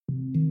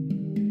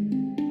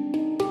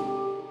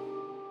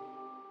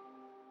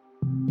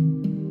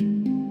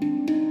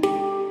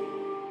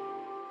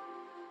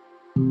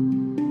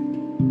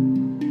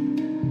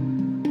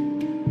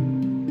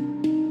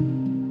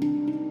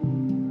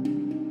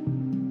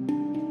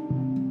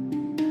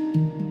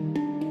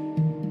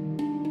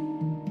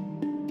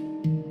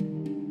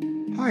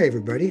Hi,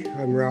 everybody.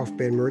 I'm Ralph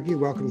Ben-Mergy.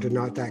 Welcome to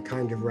Not That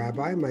Kind of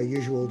Rabbi. My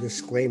usual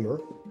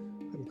disclaimer.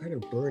 I'm kind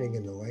of burning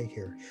in the light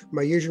here.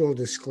 My usual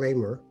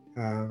disclaimer.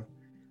 I'm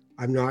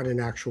not an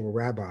actual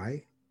rabbi.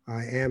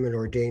 I am an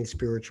ordained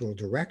spiritual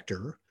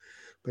director,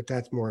 but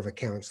that's more of a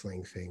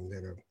counseling thing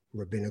than a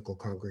rabbinical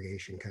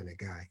congregation kind of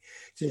guy.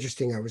 It's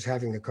interesting. I was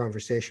having a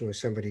conversation with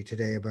somebody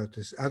today about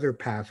this other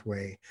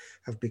pathway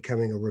of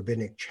becoming a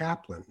rabbinic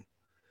chaplain.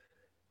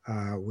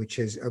 Which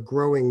is a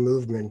growing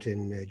movement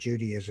in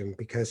Judaism,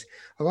 because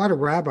a lot of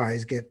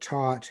rabbis get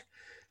taught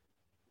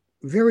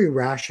very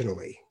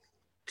rationally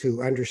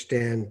to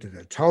understand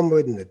the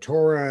Talmud and the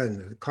Torah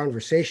and the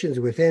conversations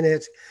within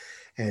it,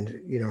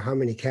 and how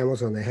many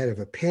camels on the head of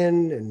a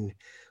pin and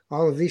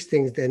all of these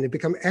things. And they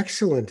become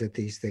excellent at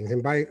these things.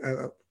 And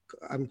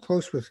I'm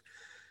close with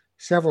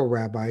several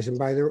rabbis, and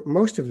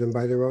most of them,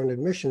 by their own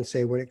admission,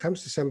 say when it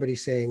comes to somebody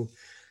saying,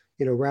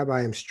 Rabbi,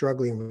 I'm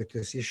struggling with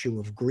this issue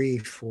of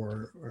grief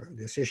or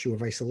this issue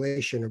of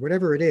isolation or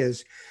whatever it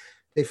is,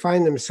 they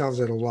find themselves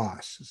at a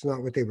loss. It's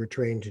not what they were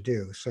trained to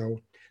do. So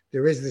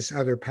there is this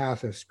other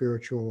path of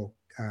spiritual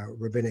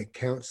rabbinic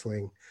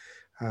counseling.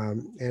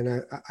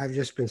 And I've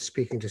just been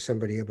speaking to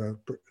somebody about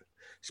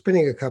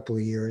spending a couple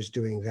of years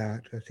doing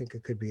that. I think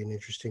it could be an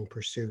interesting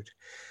pursuit.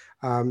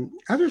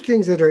 Other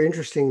things that are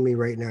interesting me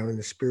right now in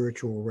the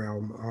spiritual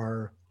realm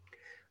are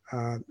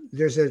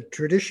there's a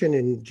tradition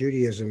in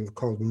Judaism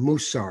called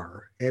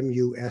Mussar,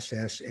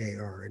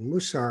 Mussar, and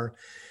Mussar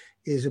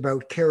is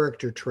about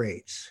character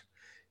traits.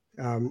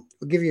 I'll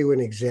give you an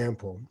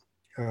example.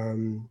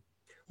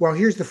 Well,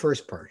 here's the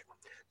first part.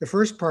 The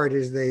first part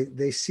is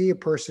they see a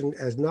person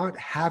as not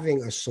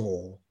having a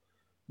soul,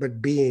 but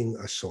being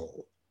a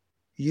soul.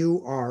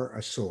 You are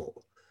a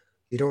soul.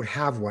 You don't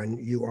have one,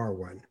 you are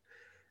one.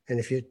 And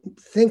if you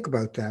think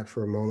about that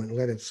for a moment,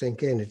 let it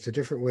sink in, it's a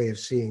different way of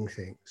seeing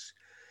things.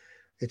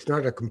 It's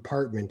not a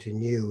compartment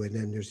in you, and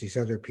then there's these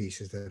other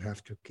pieces that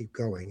have to keep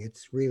going.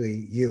 It's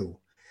really you.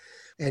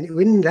 And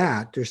in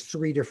that, there's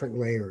three different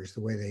layers,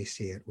 the way they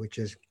see it, which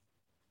is,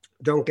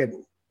 don't get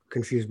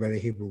confused by the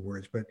Hebrew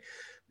words, but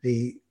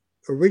the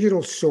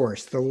original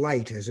source, the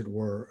light, as it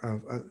were,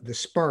 of the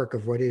spark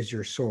of what is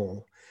your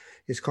soul,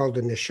 is called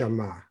the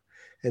neshama.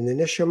 And the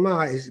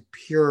neshama is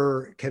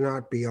pure,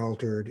 cannot be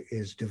altered,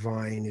 is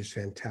divine, is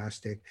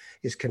fantastic,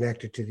 is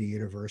connected to the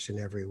universe in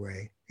every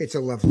way. It's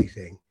a lovely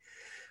thing.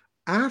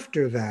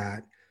 After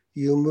that,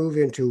 you move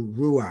into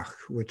ruach,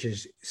 which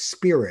is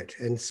spirit.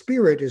 And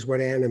spirit is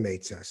what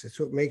animates us. It's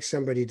what makes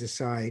somebody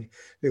decide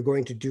they're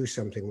going to do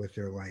something with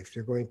their life.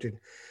 They're going to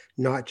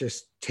not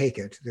just take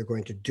it, they're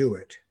going to do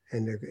it.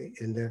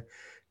 And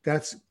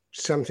that's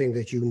something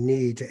that you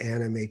need to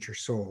animate your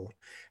soul.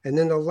 And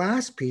then the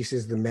last piece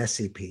is the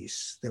messy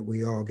piece that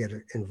we all get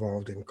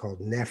involved in, called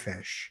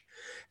nefesh.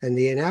 And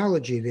the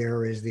analogy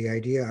there is the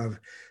idea of,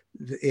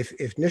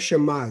 if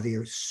neshama,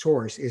 the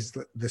source, is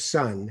the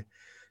sun,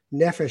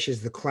 nefesh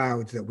is the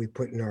clouds that we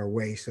put in our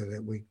way so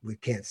that we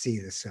can't see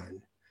the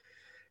sun.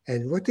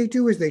 And what they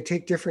do is they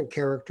take different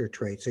character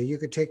traits. So you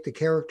could take the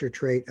character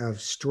trait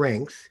of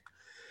strength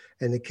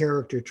and the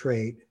character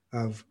trait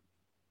of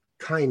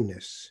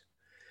kindness.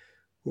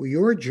 Well,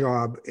 your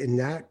job in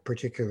that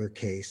particular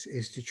case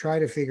is to try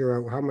to figure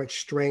out how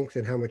much strength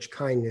and how much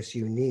kindness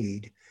you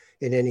need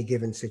in any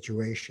given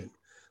situation.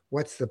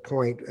 What's the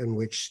point in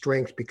which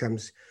strength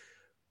becomes,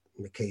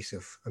 in the case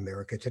of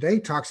America today,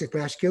 toxic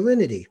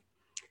masculinity,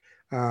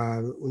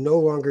 no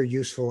longer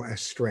useful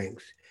as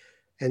strength.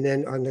 And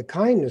then on the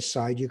kindness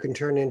side, you can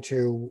turn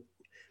into,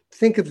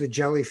 think of the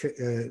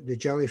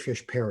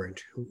jellyfish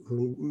parent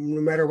who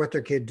no matter what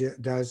their kid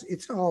does,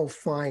 it's all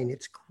fine,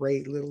 it's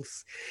great,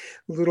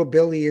 little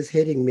Billy is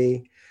hitting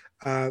me.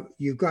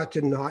 You've got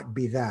to not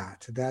be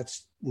that.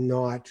 That's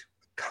not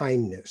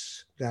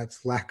kindness.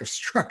 That's lack of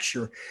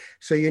structure.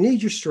 So you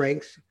need your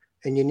strength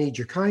and you need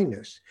your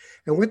kindness.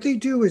 And what they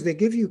do is they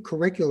give you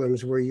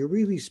curriculums where you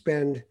really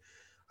spend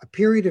a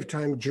period of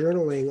time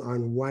journaling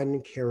on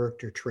one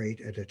character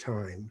trait at a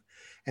time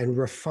and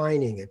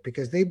refining it,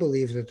 because they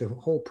believe that the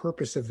whole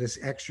purpose of this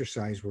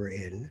exercise we're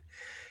in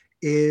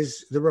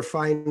is the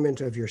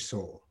refinement of your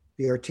soul,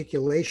 the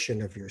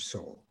articulation of your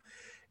soul.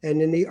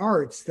 And in the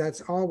arts, that's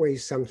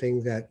always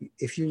something that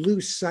if you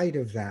lose sight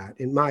of that,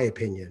 in my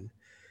opinion,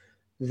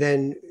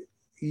 then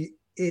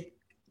it,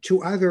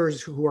 to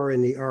others who are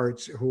in the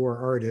arts, who are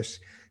artists,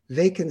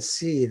 they can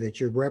see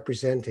that you're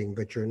representing,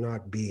 but you're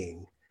not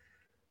being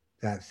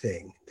that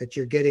thing, that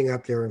you're getting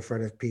up there in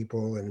front of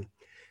people and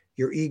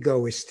your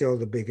ego is still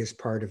the biggest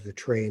part of the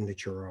train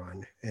that you're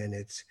on. And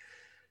it's,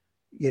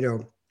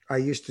 I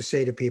used to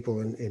say to people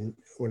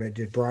when I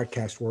did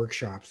broadcast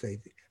workshops,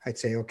 I'd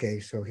say,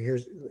 okay, so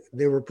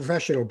they were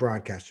professional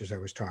broadcasters I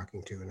was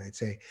talking to. And I'd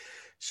say,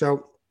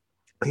 so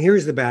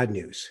here's the bad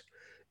news.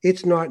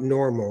 It's not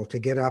normal to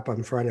get up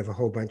in front of a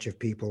whole bunch of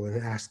people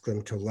and ask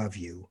them to love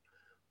you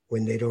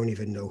when they don't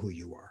even know who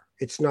you are.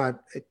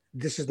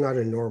 This is not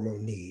a normal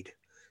need.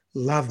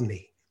 Love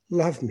me,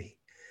 love me.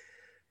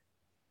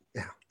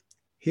 Now,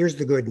 here's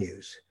the good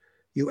news.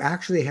 You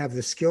actually have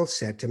the skill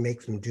set to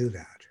make them do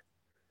that.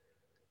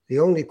 The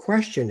only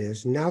question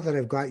is, now that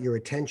I've got your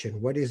attention,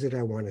 what is it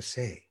I want to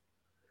say?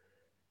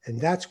 And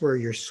that's where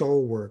your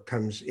soul work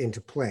comes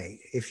into play.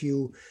 If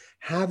you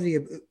have the,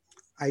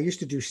 I used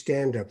to do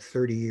stand up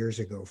 30 years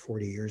ago,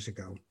 40 years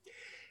ago.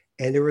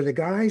 And there were the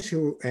guys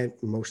who, and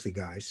mostly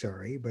guys,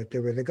 sorry, but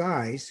there were the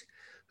guys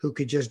who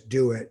could just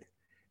do it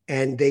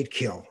and they'd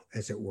kill,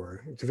 as it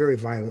were. It's a very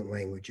violent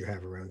language you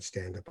have around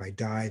stand up. I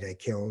died, I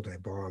killed, I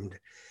bombed.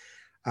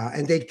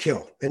 And they'd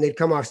kill and they'd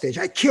come off stage.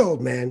 I killed,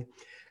 man.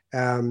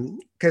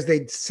 Because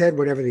they'd said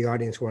whatever the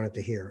audience wanted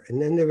to hear.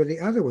 And then there were the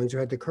other ones who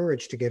had the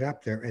courage to get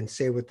up there and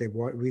say what they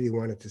really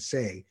wanted to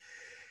say.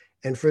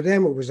 And for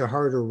them, it was a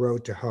harder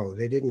road to hoe.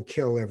 They didn't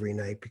kill every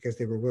night because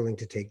they were willing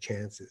to take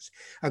chances.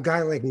 A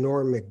guy like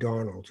Norm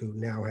Macdonald, who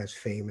now has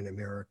fame in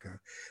America.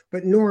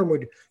 But Norm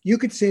would, you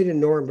could say to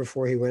Norm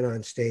before he went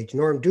on stage,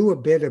 Norm, do a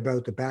bit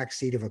about the back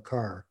seat of a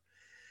car.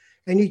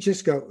 And he'd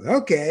just go,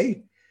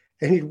 okay.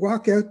 And he'd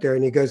walk out there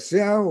and he goes,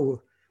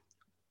 so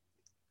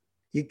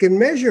you can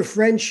measure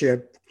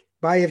friendship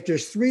by if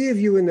there's three of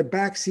you in the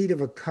back seat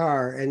of a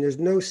car and there's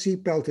no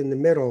seatbelt in the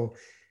middle,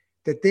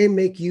 that they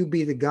make you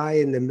be the guy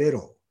in the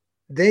middle.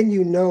 Then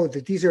you know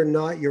that these are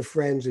not your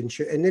friends. And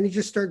then you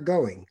just start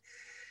going.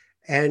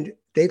 And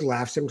they'd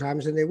laugh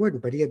sometimes and they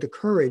wouldn't, but he had the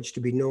courage to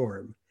be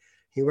Norm.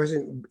 He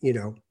wasn't,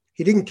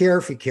 he didn't care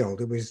if he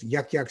killed. It was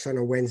yuck yucks on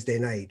a Wednesday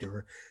night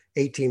or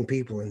 18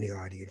 people in the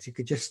audience. He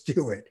could just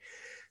do it.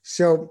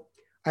 So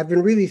I've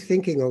been really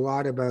thinking a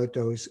lot about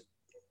those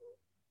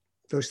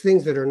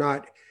things that are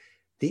not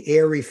the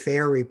airy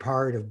fairy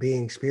part of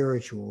being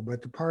spiritual,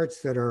 but the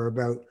parts that are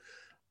about,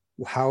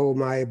 how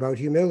am I about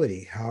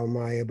humility? How am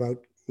I about,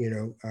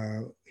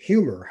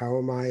 humor? How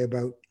am I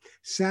about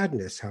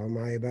sadness? How am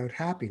I about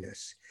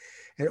happiness?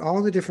 And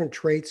all the different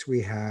traits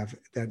we have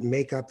that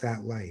make up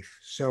that life.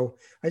 So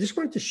I just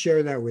wanted to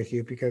share that with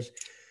you because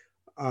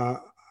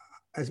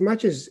as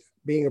much as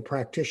being a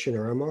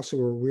practitioner, I'm also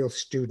a real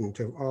student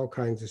of all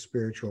kinds of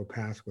spiritual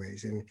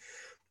pathways. And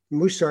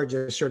Musar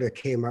just sort of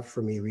came up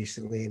for me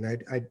recently, and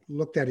I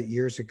looked at it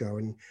years ago,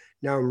 and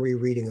now I'm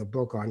rereading a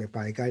book on it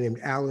by a guy named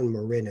Alan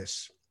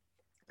Marinis.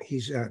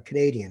 He's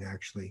Canadian,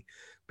 actually,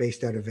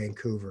 based out of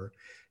Vancouver,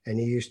 and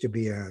he used to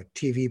be a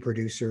TV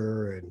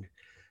producer and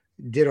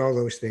did all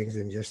those things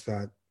and just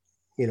thought,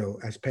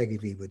 as Peggy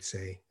Lee would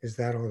say, is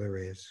that all there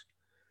is?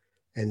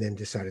 And then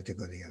decided to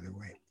go the other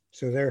way.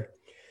 So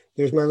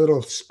there's my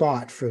little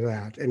spot for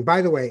that. And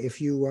by the way, if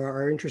you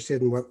are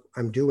interested in what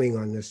I'm doing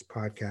on this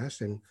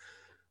podcast, and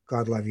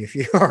God love you if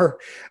you are.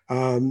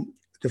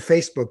 The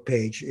Facebook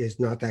page is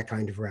Not That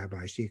Kind of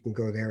Rabbi. So you can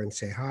go there and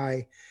say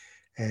hi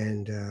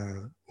and,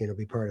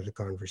 be part of the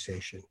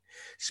conversation.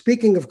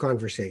 Speaking of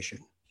conversation,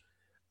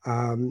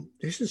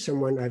 this is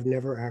someone I've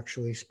never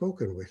actually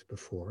spoken with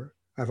before.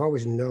 I've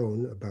always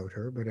known about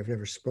her, but I've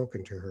never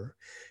spoken to her.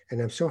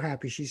 And I'm so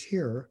happy she's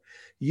here.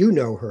 You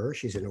know her.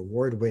 She's an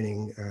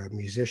award-winning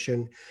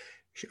musician,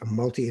 a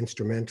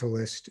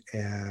multi-instrumentalist,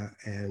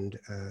 and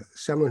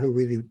someone who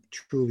really,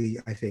 truly,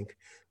 I think,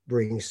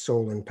 brings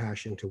soul and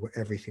passion to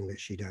everything that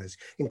she does,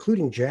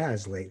 including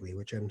jazz lately,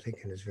 which I'm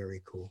thinking is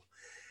very cool.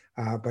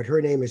 But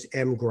her name is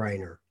Emm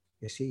Gryner.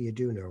 You see, you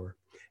do know her.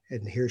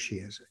 And here she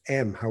is.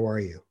 Em, how are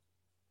you?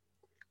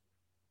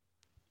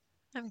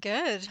 I'm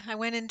good.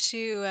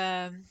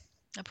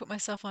 I put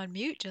myself on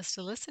mute just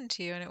to listen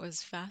to you, and it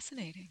was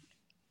fascinating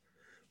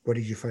What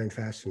did you find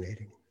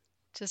fascinating?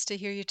 just to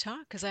hear you talk,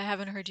 because I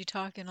haven't heard you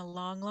talk in a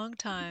long, long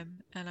time,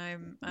 and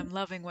I'm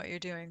loving what you're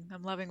doing.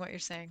 I'm loving what you're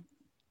saying.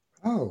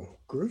 Oh,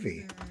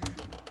 groovy.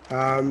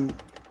 Mm. Um,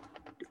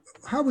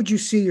 how would you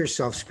see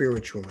yourself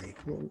spiritually?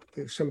 Well,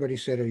 if somebody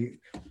said,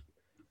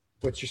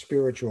 what's your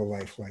spiritual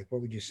life like?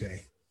 What would you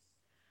say?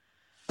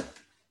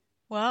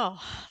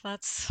 Well,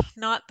 that's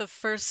not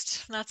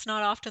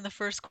often the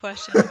first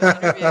question of an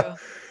interview.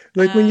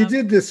 Like when you Um,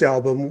 did this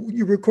album,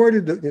 you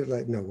recorded you're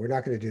like, no, we're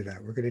not going to do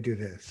that. We're going to do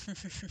this.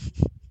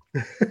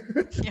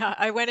 yeah,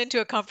 I went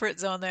into a comfort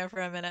zone there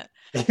for a minute.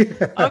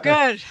 Oh,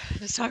 Yeah. good.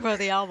 Let's talk about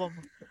the album.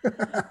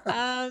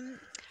 Um,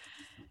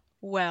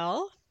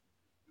 well,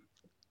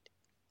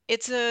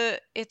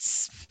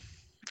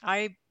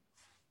 I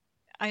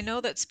I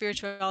know that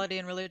spirituality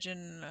and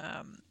religion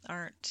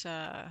aren't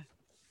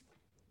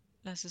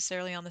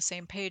necessarily on the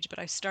same page, but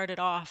I started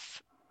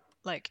off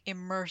like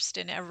immersed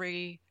in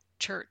every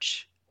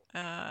church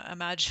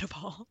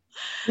imaginable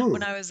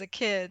when Hmm. I was a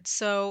kid.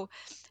 So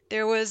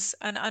there was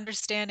an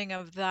understanding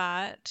of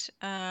that,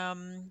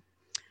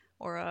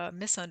 or a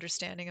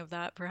misunderstanding of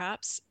that,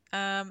 perhaps.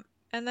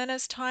 And then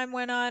as time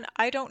went on,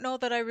 I don't know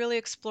that I really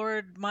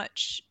explored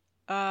much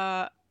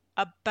uh,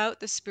 about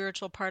the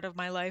spiritual part of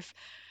my life,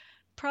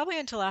 probably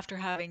until after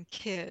having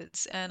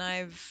kids. And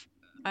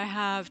I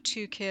have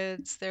two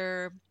kids.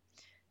 They're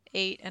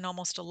 8 and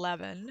almost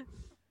 11.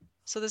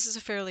 So this is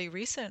a fairly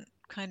recent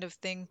kind of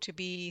thing to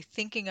be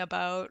thinking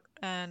about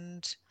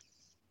and,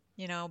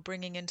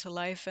 bringing into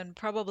life. And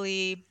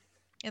probably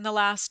in the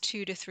last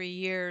 2 to 3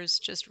 years,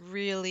 just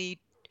really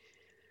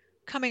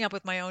coming up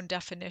with my own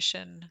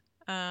definition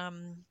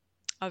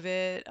of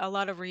it. A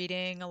lot of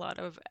reading, a lot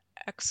of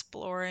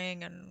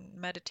exploring and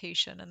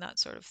meditation and that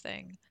sort of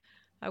thing.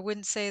 I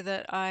wouldn't say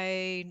that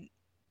I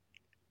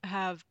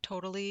have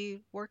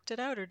totally worked it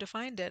out or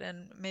defined it,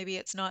 and maybe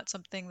it's not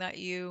something that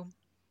you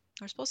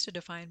are supposed to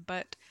define,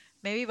 but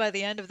maybe by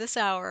the end of this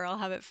hour I'll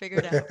have it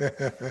figured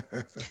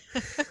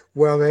out.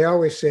 Well, they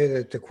always say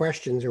that the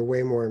questions are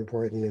way more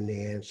important than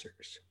the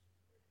answers.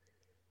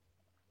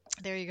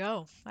 There you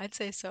go. I'd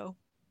say so.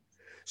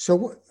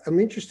 So I'm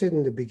interested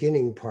in the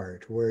beginning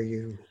part where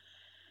you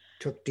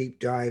took deep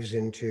dives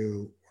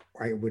into,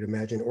 I would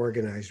imagine,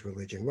 organized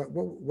religion.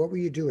 What were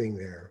you doing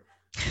there?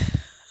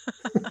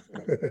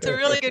 It's a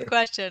really good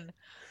question.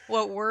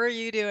 What were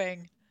you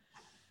doing?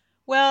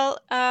 Well,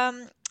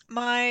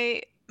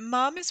 my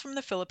mom is from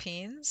the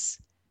Philippines,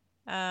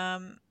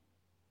 um,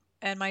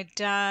 and my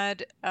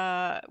dad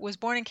was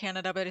born in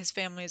Canada, but his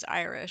family is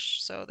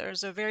Irish. So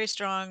there's a very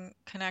strong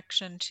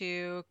connection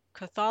to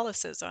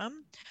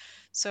Catholicism.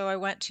 So I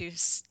went to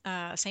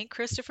St.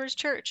 Christopher's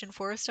Church in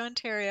Forest,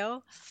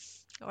 Ontario,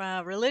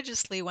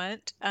 religiously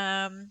went.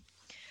 And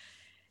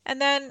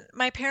then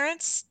my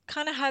parents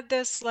kind of had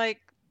this like,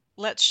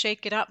 let's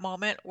shake it up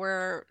moment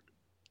where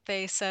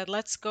they said,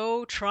 let's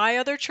go try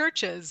other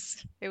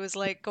churches. It was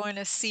like going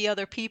to see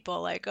other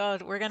people, like, oh,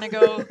 we're going to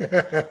go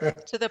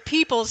to the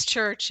People's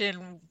Church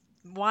in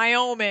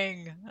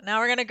Wyoming. Now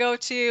we're going to go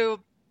to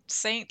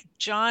St.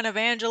 John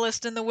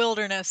Evangelist in the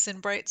Wilderness in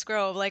Brights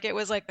Grove. Like it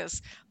was like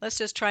this, let's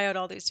just try out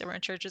all these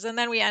different churches. And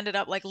then we ended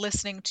up like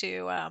listening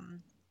to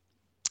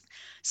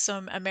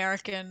some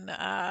American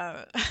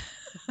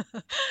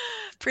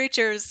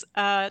preachers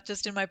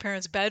just in my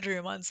parents'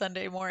 bedroom on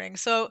Sunday morning.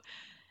 So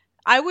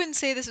I wouldn't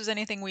say this was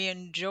anything we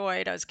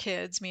enjoyed as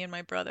kids, me and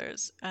my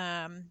brothers.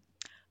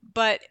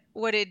 But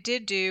what it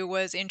did do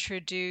was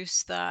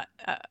introduce that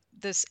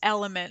this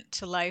element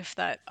to life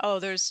that, oh,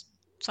 there's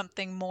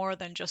something more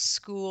than just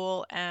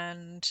school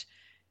and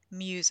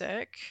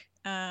music.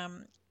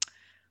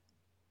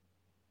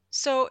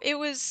 So it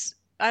was,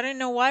 I didn't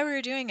know why we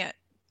were doing it.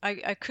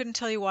 I couldn't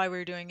tell you why we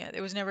were doing it. It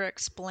was never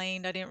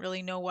explained. I didn't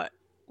really know what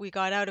we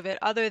got out of it,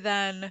 other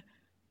than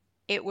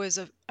it was,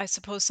 I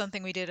suppose,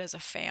 something we did as a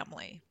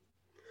family.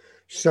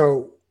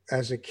 So,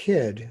 as a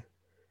kid,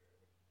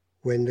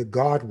 when the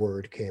God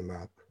word came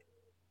up,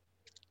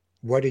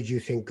 what did you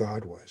think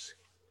God was?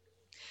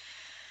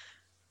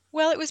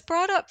 Well, it was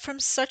brought up from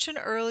such an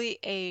early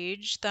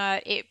age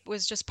that it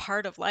was just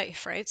part of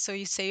life, right? So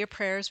you say your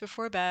prayers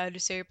before bed, you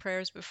say your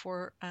prayers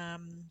before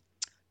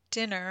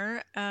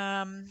dinner.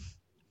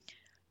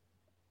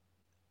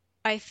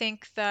 I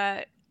think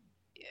that,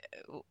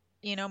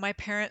 my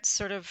parents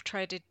sort of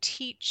tried to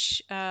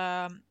teach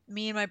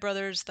me and my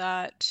brothers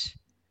that,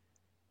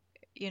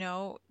 you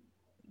know,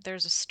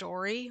 there's a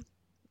story,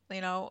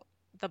 you know,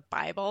 the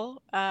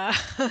Bible,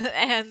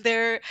 and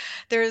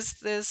there's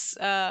this,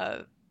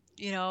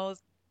 you know,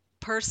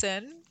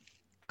 person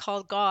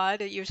called God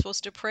that you're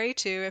supposed to pray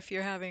to if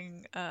you're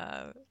having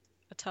a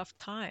tough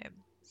time.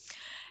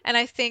 And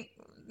I think,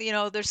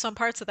 there's some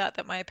parts of that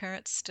that my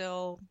parents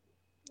still,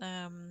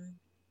 um,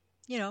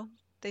 you know,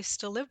 they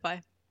still live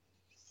by.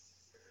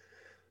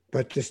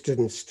 But this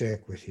didn't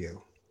stick with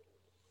you.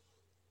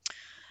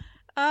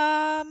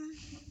 Um,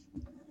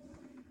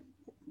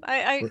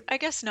 I, I, Or- I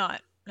guess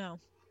not. No.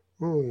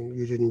 Oh,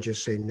 you didn't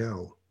just say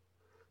no.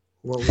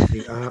 What was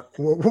the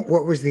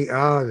what was the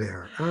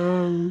there?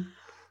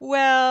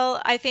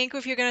 Well, I think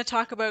if you're going to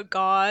talk about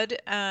God,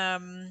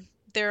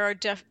 there are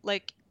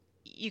like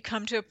you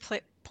come to a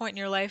point in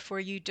your life where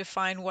you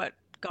define what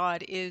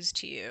God is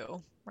to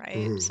you, right?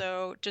 Mhm.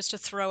 So just to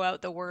throw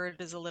out the word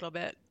is a little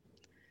bit,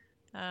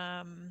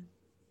 um,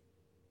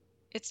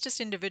 it's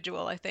just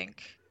individual, I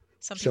think.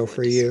 Some So people would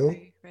for you,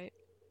 disagree, right?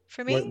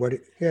 For me,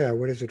 yeah,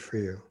 what is it for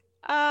you?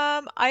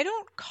 I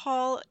don't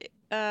call,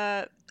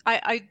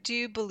 I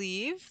do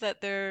believe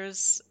that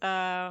there's,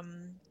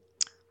 um,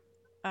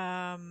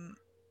 I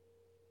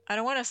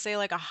don't want to say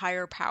like a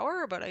higher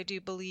power, but I do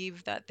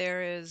believe that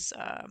there is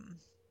a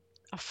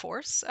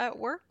force at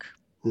work,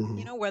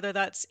 Hmm. whether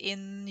that's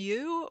in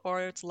you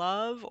or it's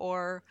love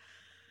or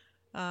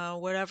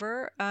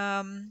whatever.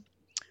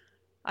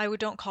 I would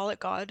don't call it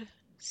God.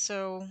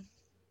 So,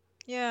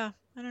 yeah,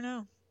 I don't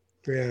know.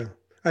 Yeah,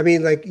 I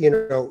mean, like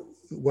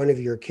one of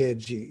your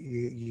kids,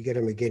 you get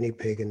them a guinea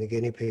pig, and the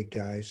guinea pig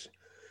dies,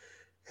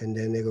 and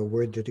then they go,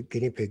 "Where'd the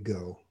guinea pig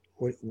go?"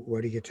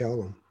 What do you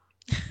tell them?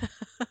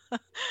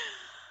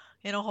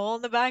 In a hole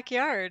in the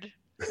backyard.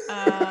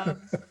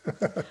 Um,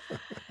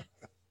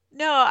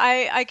 no,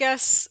 I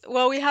guess,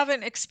 well, we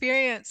haven't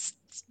experienced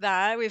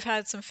that. We've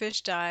had some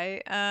fish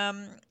die.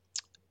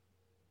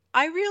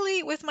 I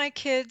really, with my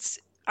kids,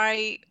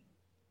 I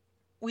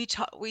we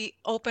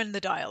open the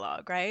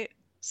dialogue, right?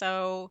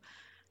 So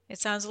it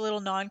sounds a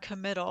little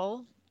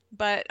non-committal,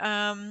 but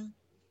I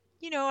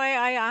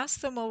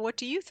ask them, well, what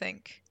do you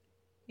think?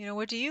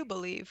 What do you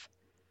believe?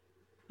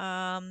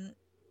 Um,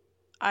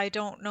 I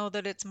don't know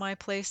that it's my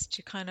place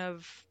to kind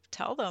of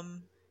tell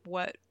them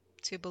what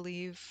to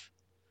believe,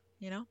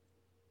 you know?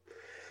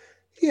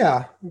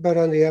 Yeah, but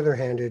on the other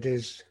hand,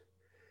 it's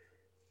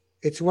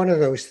one of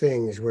those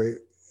things where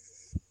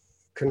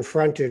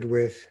confronted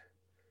with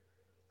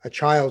a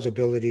child's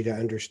ability to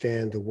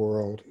understand the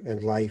world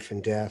and life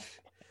and death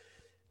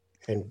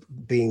and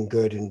being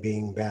good and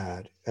being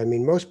bad. I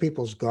mean, most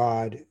people's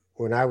God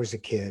when I was a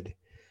kid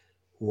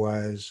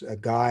was a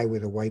guy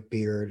with a white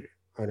beard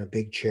on a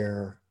big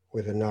chair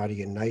with a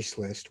naughty and nice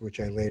list, which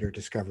I later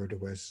discovered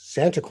was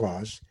Santa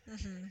Claus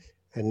Mm-hmm.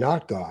 and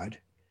not God.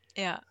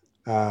 Yeah.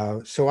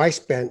 So I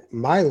spent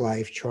my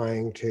life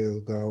trying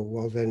to go,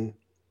 well, then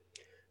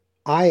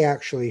I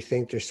actually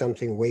think there's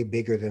something way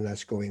bigger than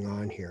us going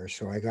on here.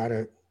 So I got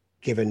to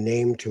give a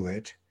name to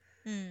it,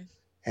 Mm.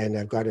 and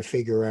I've got to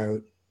figure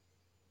out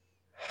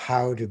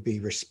how to be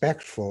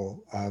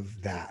respectful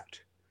of that,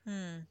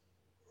 Mm.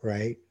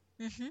 right?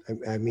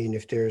 Mm-hmm. I mean,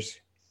 if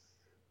there's,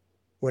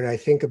 when I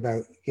think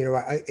about,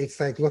 it's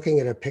like looking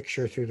at a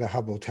picture through the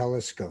Hubble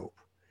telescope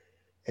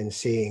and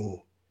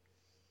seeing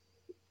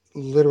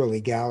literally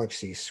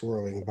galaxies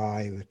swirling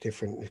by with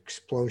different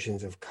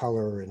explosions of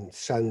color and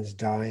suns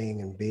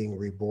dying and being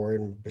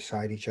reborn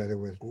beside each other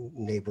with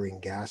neighboring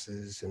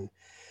gases. And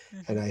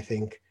Mm-hmm. I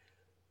think,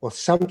 well,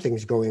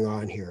 something's going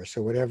on here.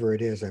 So whatever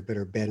it is, I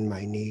better bend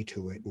my knee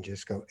to it and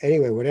just go,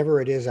 anyway, whatever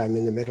it is I'm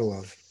in the middle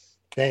of,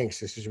 thanks.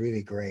 This is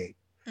really great.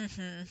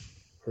 Mm-hmm.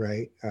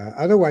 Right.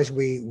 Otherwise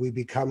we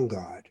become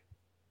God.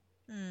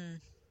 Mm.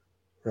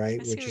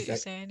 Right. I see Which what is you're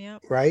saying.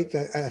 Yep. right.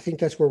 I think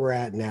that's where we're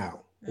at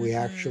now. We Mm-hmm.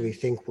 actually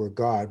think we're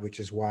God, which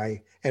is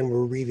why, and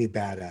we're really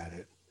bad at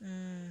it.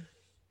 Mm.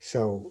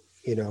 So,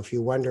 if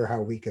you wonder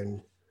how we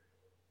can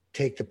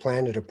take the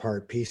planet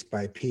apart piece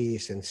by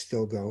piece and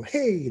still go,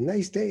 hey,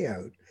 nice day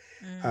out,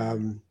 Mm.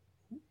 um,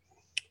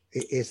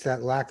 it's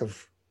that lack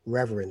of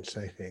reverence,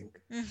 I think.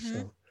 So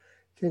Mm-hmm.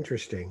 it's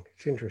interesting.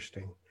 It's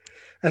interesting.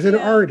 Yeah. As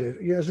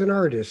an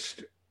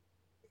artist,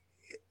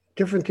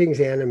 different things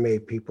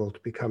animate people to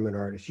become an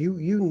artist. You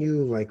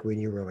knew like when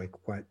you were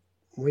like what?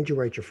 When did you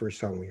write your first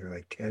song? When you were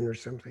like 10 or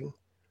something?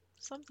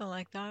 Something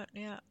like that.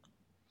 Yeah.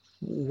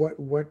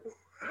 What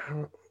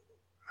how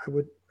I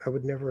would I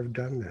would never have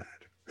done that.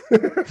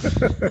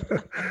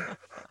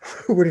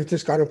 Would have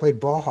just gone and played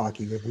ball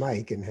hockey with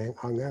Mike and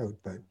hung out.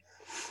 But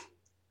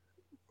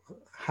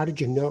how did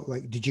you know?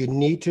 Like, did you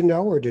need to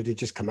know, or did it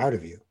just come out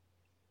of you?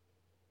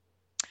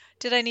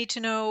 Did I need to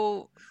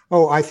know?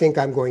 Oh, I think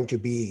I'm going to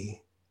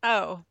be,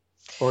 Oh,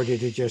 or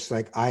did it just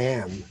like I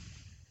am?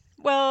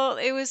 well,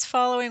 it was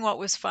following what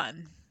was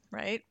fun,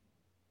 right?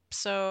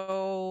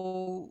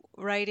 So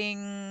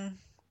writing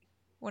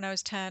when I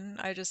was 10,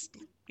 I just,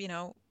 you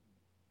know,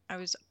 I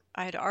was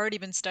I had already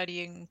been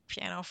studying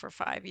piano for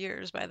 5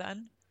 years by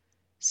then.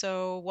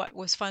 So what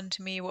was fun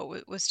to me,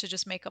 was to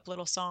just make up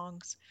little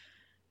songs.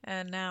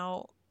 And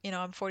now,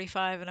 I'm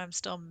 45 and I'm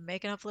still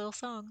making up little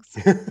songs.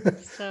 Do you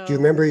So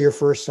remember your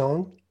first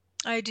song?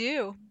 I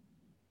do.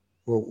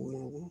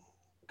 Well,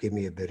 give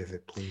me a bit of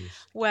it, please.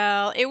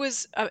 Well, it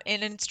was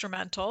an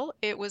instrumental.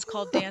 It was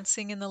called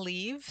Dancing in the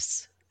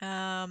Leaves.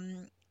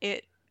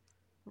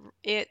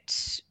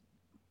 It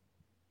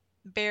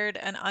bared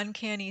an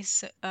uncanny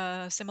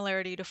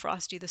similarity to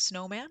Frosty the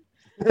Snowman.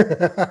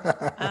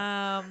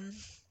 Um,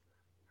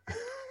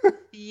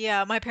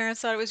 yeah, my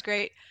parents thought it was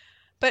great.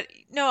 But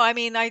no, I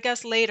mean, I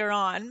guess later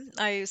on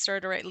I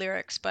started to write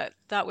lyrics, but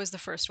that was the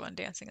first one,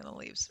 Dancing in the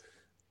Leaves.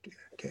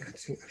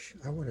 Dancing.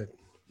 I want to.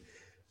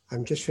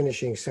 I'm just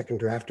finishing a second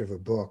draft of a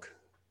book.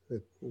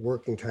 The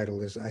working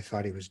title is "I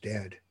Thought He Was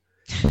Dead,"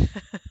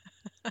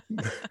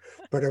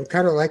 but I'm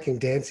kind of liking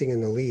 "Dancing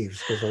in the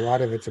Leaves" because a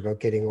lot of it's about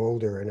getting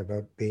older and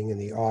about being in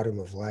the autumn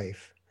of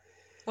life.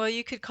 Well,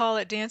 you could call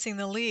it Dancing in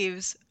the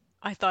Leaves.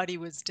 I thought he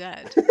was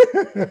dead.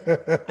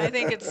 I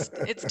think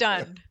it's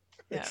done.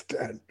 Yeah. It's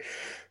done.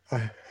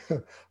 I,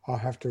 I'll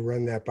have to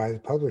run that by the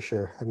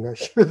publisher. I'm not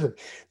sure that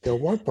they'll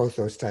want both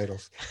those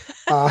titles.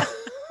 Uh,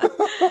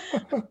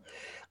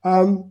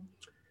 um,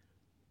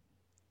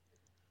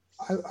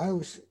 I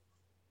was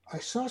I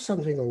saw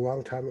something a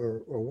long time or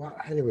a while,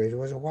 anyways, it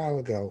was a while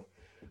ago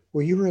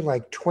where you were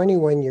like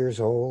 21 years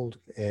old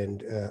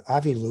and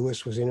Avi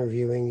Lewis was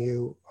interviewing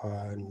you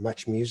on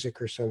Much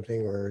Music or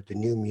something, or the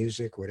New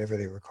Music, whatever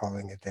they were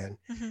calling it then.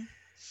 Hmm.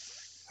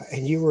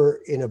 And you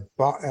were in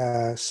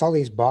a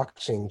Sully's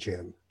boxing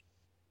gym.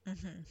 Hmm.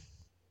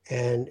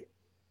 And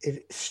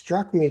it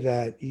struck me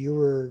that you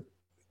were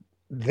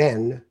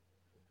then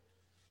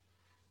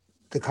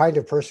the kind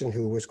of person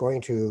who was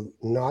going to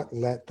not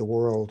let the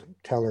world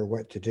tell her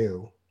what to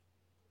do.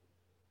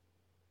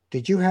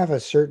 Did you have a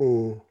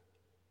certain,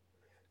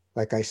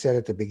 like I said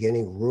at the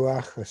beginning,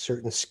 ruach, a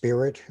certain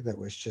spirit that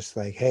was just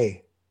like,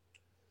 hey,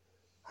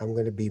 I'm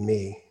going to be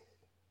me?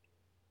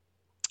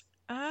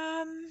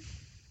 Um,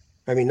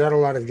 I mean, not a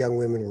lot of young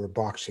women were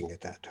boxing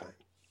at that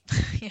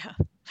time. yeah.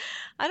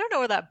 I don't know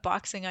where that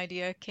boxing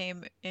idea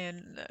came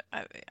in.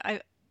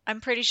 I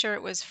I'm pretty sure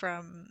it was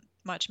from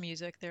Much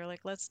Music. They're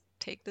like, let's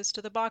take this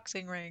to the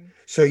boxing ring.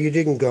 So you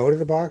didn't go to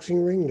the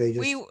boxing ring? They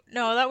just,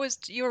 No, that was,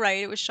 you were right.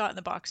 It was shot in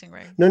the boxing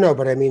ring. no, no,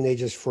 but I mean, they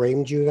just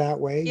framed you that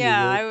way. You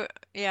Yeah, weren't,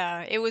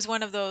 yeah, it was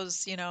one of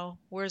those,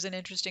 where's an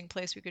interesting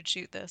place we could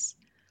shoot this.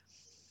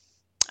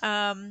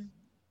 Um,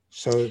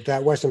 so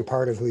that wasn't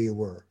part of who you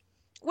were.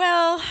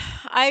 well,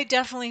 I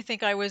definitely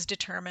think I was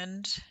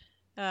determined.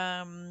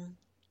 Um,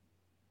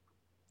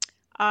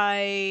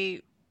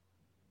 I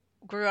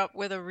grew up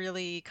with a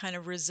really kind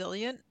of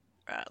resilient,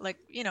 like,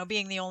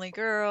 being the only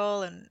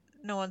girl and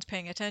no one's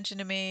paying attention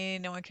to me,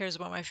 no one cares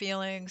about my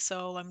feelings,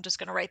 so I'm just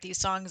going to write these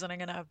songs and I'm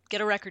going to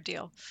get a record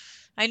deal.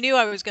 I knew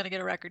I was going to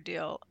get a record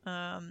deal,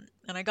 and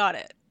I got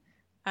it.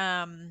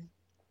 Um,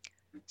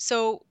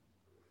 so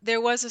there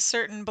was a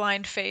certain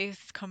blind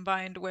faith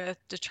combined with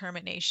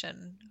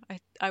determination,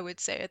 I would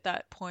say, at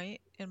that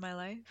point in my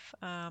life.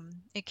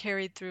 It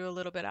carried through a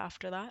little bit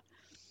after that.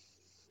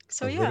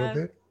 So A little yeah,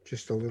 bit,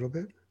 just a little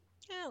bit.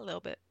 yeah, a little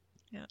bit.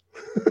 Yeah,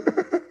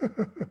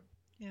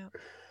 yeah.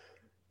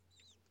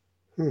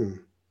 Hmm.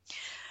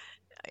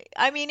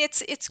 I mean,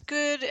 it's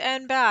good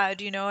and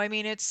bad, you know. I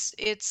mean,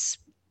 it's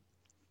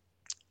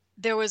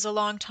there was a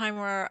long time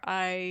where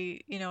I,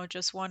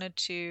 just wanted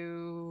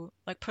to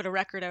like put a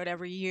record out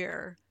every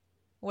year,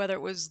 whether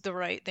it was the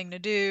right thing to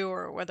do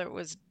or whether it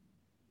was,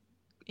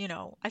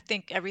 I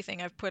think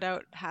everything I've put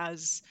out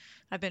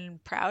I've been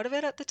proud of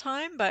it at the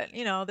time, but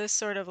this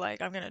sort of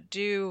like I'm gonna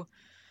do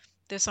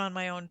this on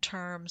my own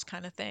terms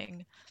kind of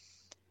thing.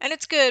 And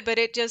it's good, but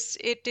it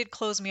did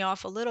close me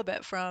off a little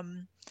bit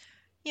from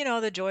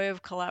the joy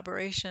of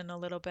collaboration a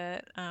little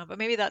bit. But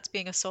maybe that's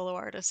being a solo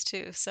artist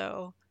too.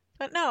 So,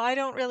 but no, I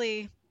don't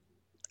really.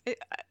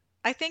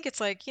 I think it's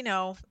like,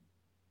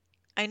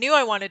 I knew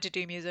I wanted to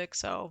do music,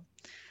 so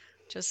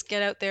just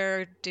get out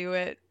there, do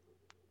it,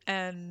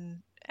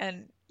 and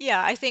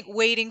yeah, I think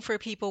waiting for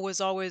people was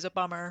always a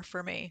bummer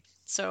for me.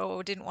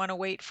 So didn't want to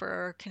wait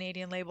for a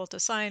Canadian label to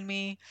sign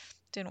me,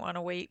 didn't want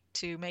to wait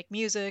to make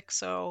music,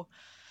 so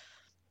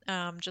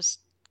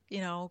just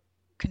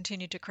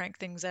continue to crank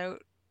things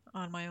out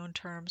on my own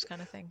terms,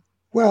 kind of thing.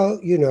 Well,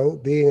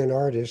 being an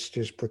artist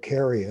is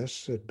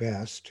precarious at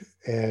best.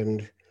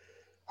 And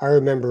I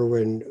remember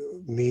when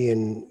me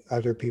and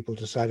other people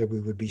decided we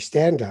would be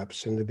stand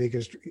ups, and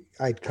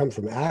I'd come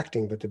from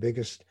acting, but the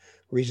biggest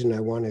reason I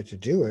wanted to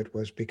do it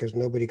was because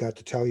nobody got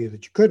to tell you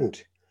that you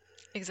couldn't.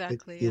 That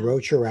Exactly, you yeah.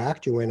 wrote your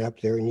act, you went up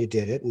there and you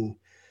did it. And,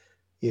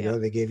 Yeah.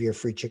 they gave you a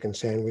free chicken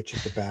sandwich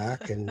at the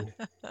back, and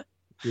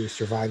you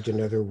survived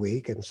another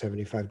week and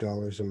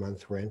 $75 a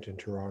month rent in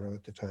Toronto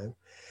at the time.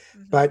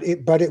 Hmm.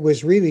 But it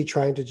was really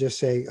trying to just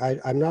say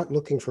I'm not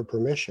looking for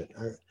permission.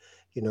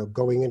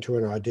 Going into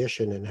an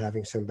audition and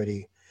having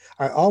somebody.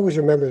 I always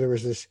remember there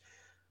was this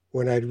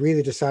when I'd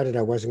really decided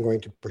I wasn't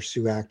going to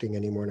pursue acting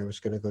anymore and I was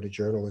going to go to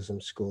journalism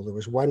school. There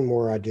was one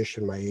more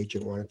audition my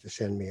agent wanted to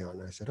send me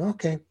on. I said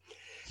okay,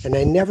 and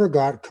I never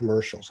got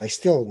commercials. I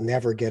still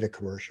never get a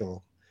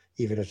commercial,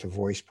 even as a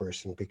voice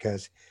person,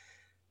 because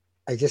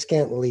I just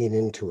can't lean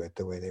into it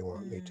the way they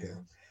want me to.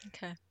 Mm,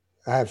 okay.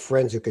 I have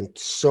friends who can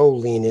so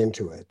lean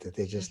into it that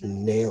they just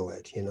Hmm. nail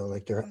it,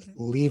 like they're Hmm.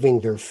 leaving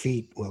their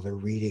feet while they're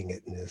reading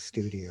it in the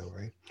studio,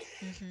 right?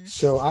 Hmm.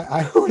 So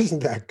I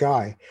wasn't that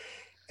guy.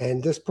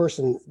 And this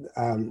person,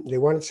 they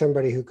wanted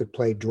somebody who could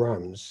play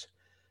drums.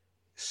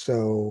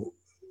 So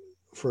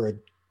for a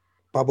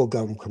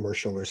bubblegum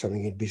commercial or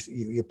something,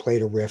 you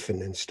played a riff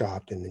and then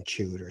stopped and then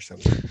chewed or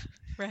something.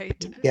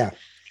 Right. Yeah.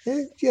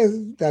 Yeah,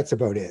 that's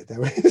about it. That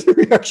was the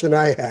reaction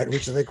I had,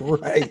 which is like,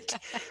 right,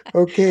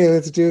 okay,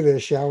 let's do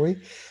this, shall we?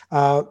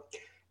 Uh,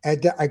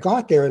 and I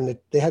got there, and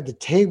they had the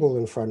table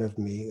in front of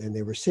me, and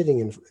they were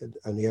sitting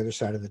on the other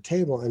side of the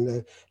table, and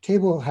the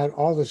table had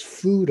all this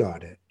food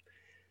on it,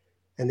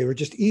 and they were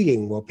just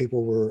eating while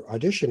people were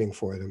auditioning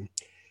for them.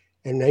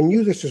 And I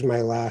knew this was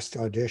my last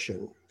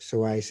audition,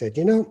 so I said,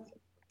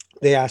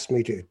 they asked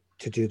me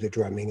to do the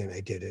drumming, and I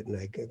did it, and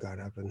I got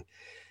up, and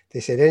they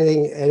said,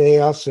 anything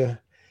else?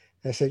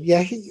 I said,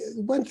 yeah.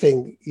 One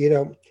thing,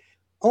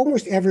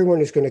 almost everyone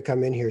who's going to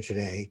come in here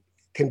today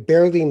can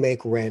barely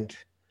make rent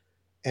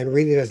and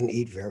really doesn't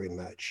eat very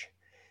much.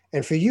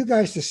 And for you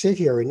guys to sit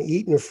here and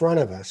eat in front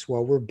of us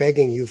while we're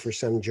begging you for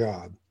some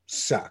job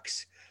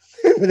sucks.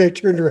 And I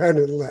turned around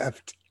and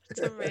left. It's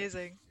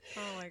amazing.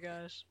 Oh my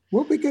gosh.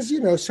 Well, because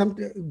some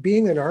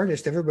being an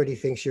artist, everybody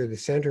thinks you're the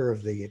center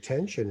of the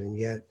attention, and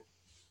yet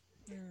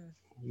Mm,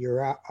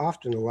 you're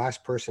often the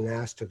last person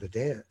asked to the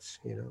dance.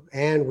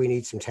 And we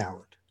need some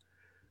talent,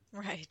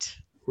 right.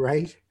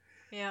 right?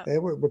 Yeah.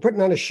 We're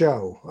putting on a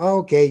show.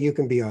 Okay, you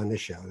can be on the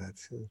show.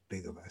 That's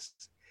big of us.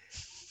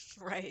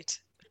 Right.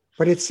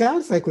 But it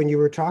sounds like when you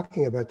were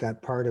talking about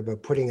that part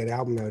about putting an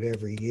album out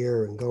every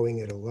year and going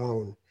it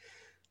alone,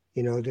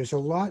 there's a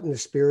lot in the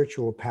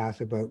spiritual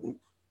path about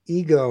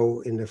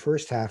ego in the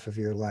first half of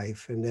your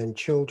life, and then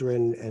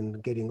children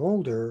and getting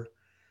older,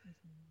 Hmm.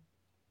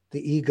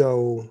 the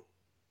ego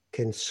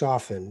can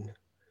soften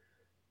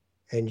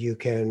and you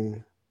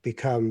can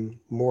become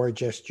more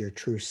just your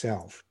true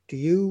self.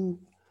 You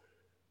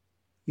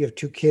have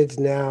two kids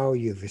now,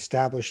 you've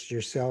established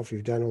yourself,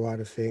 you've done a lot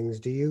of things.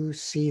 Do you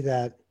see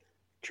that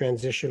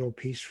transitional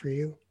piece for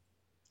you?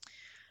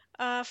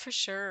 For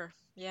sure.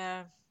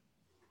 Yeah.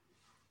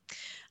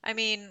 I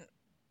mean,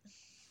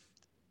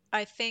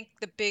 I think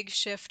the big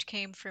shift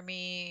came for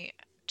me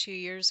 2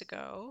 years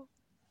ago,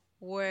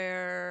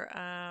 where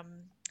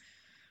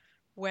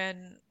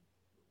when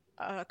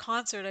a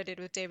concert I did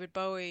with David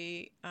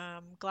Bowie,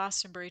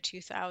 Glastonbury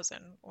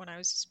 2000, when I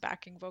was his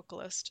backing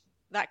vocalist.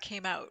 That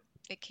came out.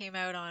 It came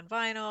out on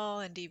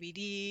vinyl and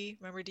DVD.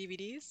 Remember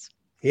DVDs?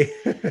 Yeah.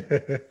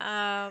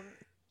 Um,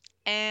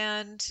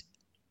 and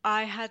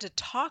I had to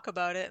talk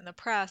about it in the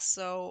press.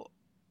 So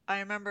I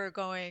remember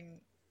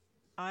going,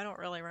 I don't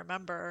really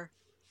remember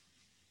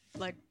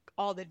like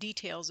all the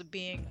details of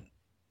being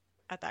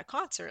at that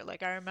concert.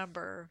 Like I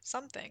remember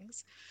some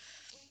things,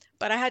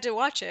 but I had to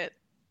watch it.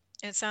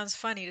 It sounds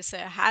funny to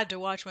say I had to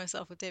watch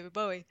myself with David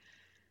Bowie,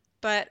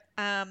 but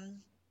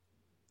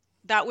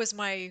that was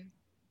my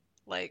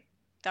like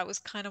that was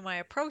kind of my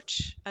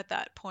approach at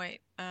that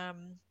point,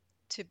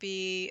 to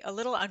be a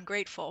little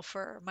ungrateful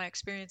for my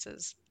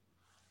experiences.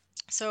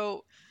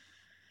 So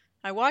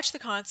I watched the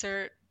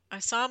concert. I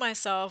saw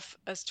myself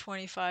as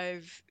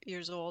 25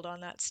 years old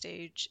on that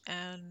stage,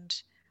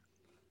 and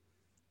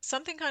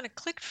something kind of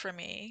clicked for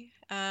me.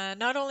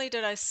 Not only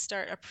did I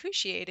start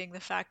appreciating the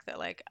fact that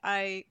like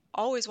I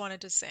always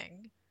wanted to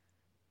sing,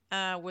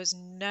 was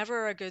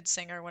never a good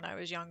singer when I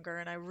was younger,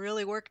 and I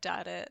really worked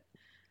at it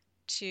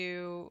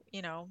to,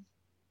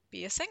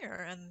 be a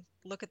singer and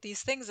look at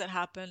these things that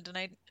happened, and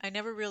I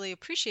never really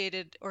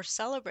appreciated or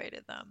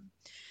celebrated them.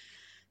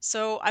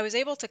 So I was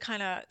able to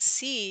kind of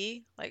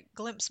see, like,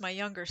 glimpse my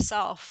younger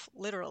self,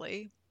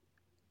 literally,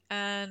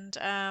 and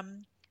I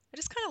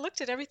just kind of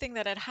looked at everything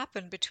that had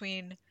happened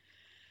between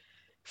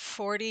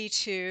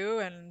 42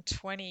 and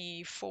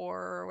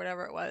 24 or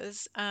whatever it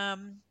was.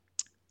 And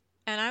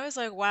I was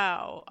like,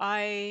 wow,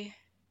 I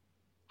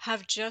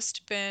have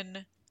just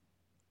been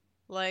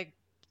like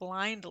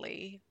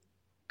blindly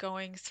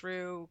going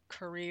through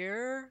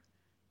career,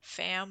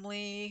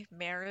 family,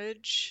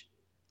 marriage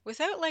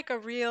without like a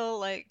real,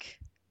 like,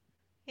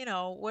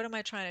 what am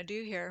I trying to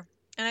do here?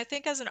 And I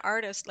think as an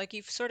artist, like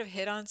you've sort of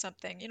hit on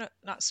something,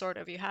 not sort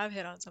of, you have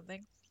hit on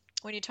something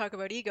when you talk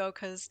about ego,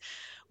 because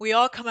we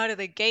all come out of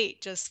the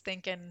gate just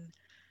thinking,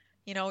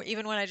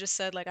 even when I just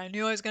said like I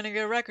knew I was going to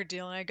get a record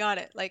deal and I got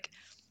it, like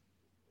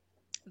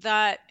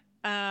that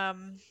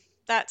um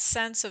that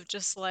sense of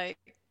just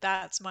like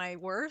that's my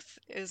worth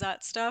is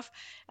that stuff.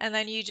 And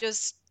then you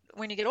just,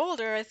 when you get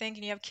older, I think,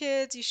 and you have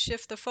kids, you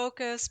shift the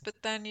focus,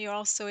 but then you're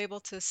also able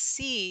to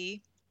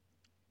see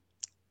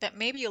that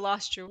maybe you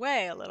lost your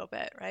way a little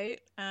bit, right?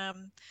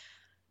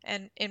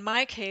 And in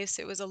my case,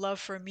 it was a love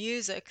for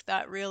music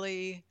that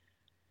really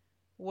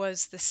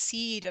was the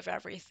seed of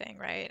everything,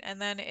 right?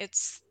 And then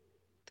it's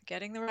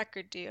getting the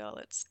record deal,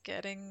 it's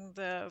getting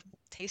the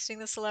tasting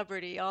the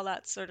celebrity, all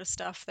that sort of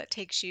stuff that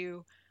takes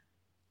you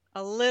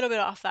a little bit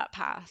off that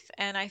path.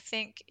 And I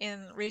think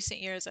in recent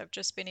years, I've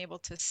just been able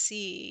to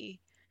see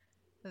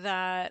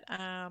that,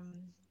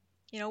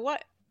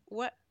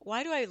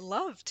 why do I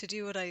love to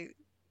do what I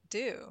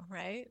do,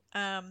 right?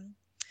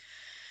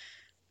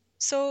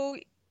 So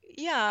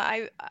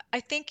yeah, I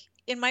think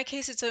in my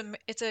case,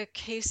 it's a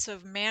case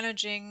of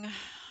managing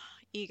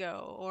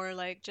ego, or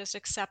like just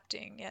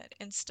accepting it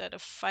instead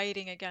of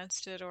fighting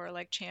against it or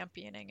like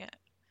championing it.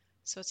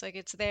 So it's like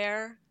it's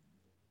there,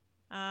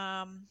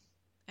 um,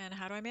 and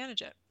how do I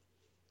manage it?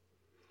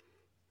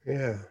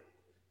 Yeah.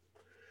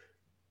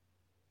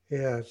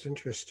 Yeah, it's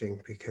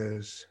interesting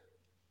because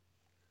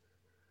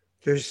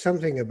there's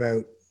something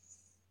about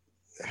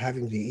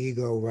having the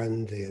ego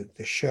run the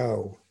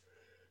show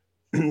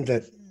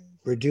that Hmm.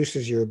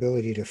 reduces your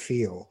ability to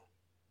feel,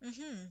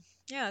 Mm-hmm.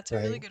 Yeah, it's a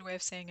really right? good way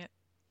of saying it.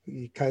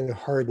 It kind of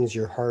hardens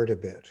your heart a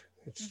bit.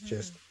 It's Mm-hmm.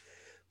 just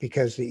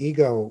because the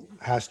ego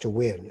has to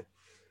win.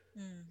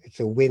 Mm. It's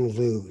a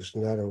win-lose,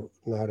 not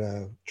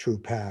a true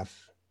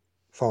path,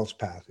 false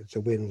path. It's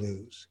a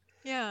win-lose.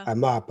 Yeah.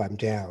 I'm up, I'm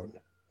down.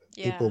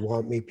 People Yeah.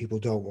 want me, people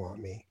don't want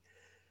me.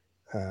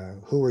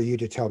 Who are you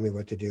to tell me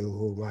what to do?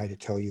 Who am I to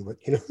tell you what,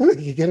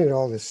 you get into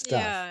all this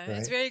stuff, Yeah.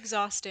 It's right? very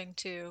exhausting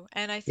too.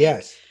 And I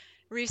think Yes.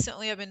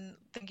 recently I've been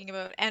thinking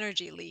about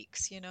energy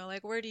leaks,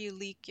 like where do you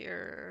leak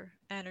your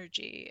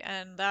energy?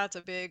 And that's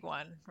a big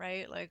one,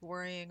 right? Like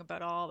worrying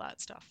about all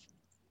that stuff.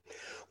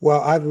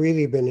 Well, I've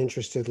really been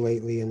interested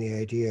lately in the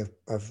idea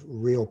of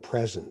real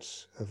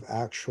presence, of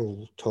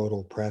actual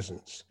total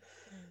presence.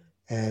 Mm.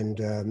 And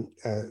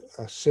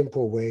a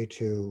simple way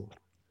to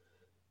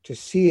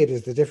see it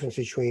is the difference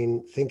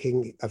between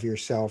thinking of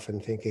yourself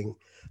and thinking,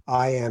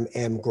 I am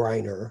Emm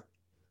Gryner,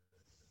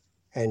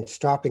 and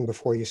stopping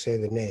before you say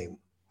the name,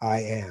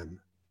 I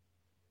am.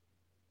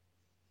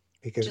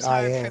 Which Because is I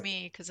hard for am.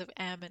 me because of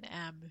M and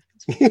M.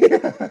 It's very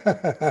hard.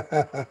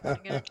 I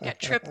I'm gonna get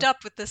tripped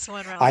up with this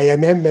one, Ralph.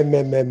 am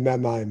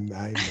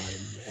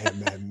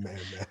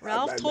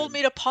Ralph told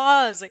me to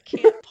pause. I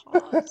can't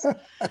pause.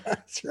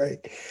 That's right.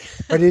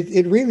 But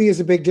it really is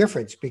a big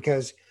difference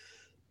because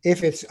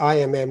if it's I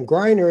am Emm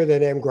Gryner,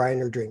 then Emm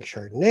Gryner drinks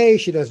Chardonnay.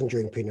 She doesn't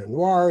drink Pinot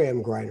Noir.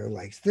 Emm Gryner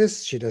likes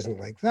this. She doesn't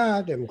like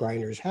that. Emm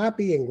Gryner's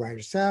happy. Emm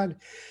Gryner's sad.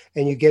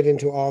 And you get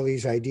into all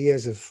these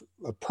ideas of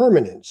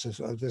permanence,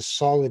 of this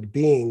solid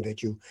being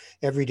that you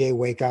every day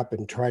wake up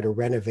and try to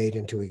renovate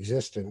into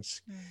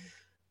existence. Mm.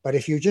 But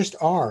if you just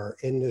are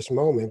in this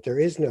moment, there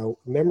is no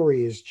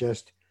memory, is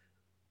just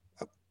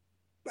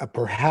a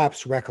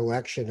perhaps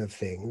recollection of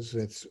things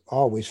that's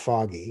always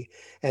foggy,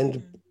 and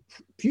the Mm-hmm.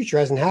 future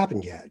hasn't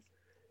happened yet.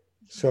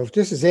 So Mm-hmm. if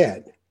this is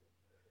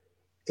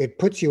it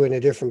puts you in a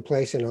different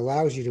place and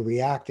allows you to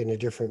react in a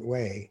different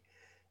way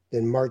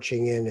than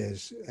marching in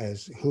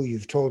as who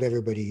you've told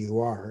everybody you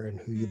are and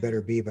who you Mm.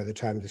 better be by the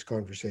time this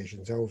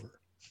conversation's over,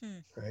 Hmm.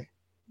 right?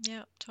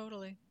 Yeah,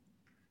 totally.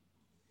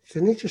 It's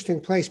an interesting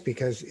place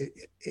because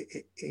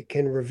it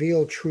can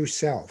reveal true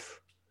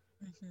self.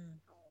 Mm-hmm.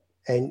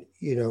 And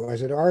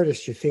as an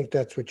artist, you think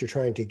that's what you're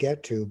trying to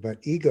get to, but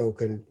ego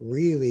can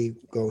really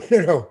go, no,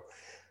 no,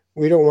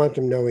 we don't want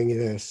them knowing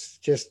this.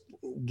 Just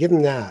give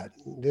them that.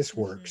 This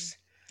Mm-hmm. works.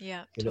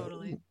 Yeah, you know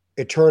totally.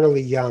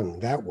 Eternally young,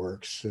 that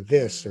works.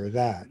 This Mm. or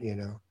that,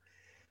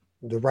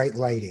 the right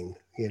lighting,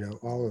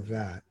 all of Mm-hmm.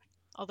 that.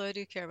 Although I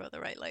do care about the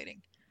right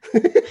lighting.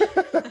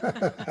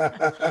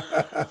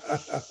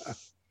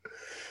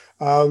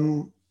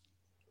 um,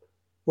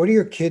 what do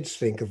your kids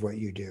think of what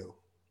you do?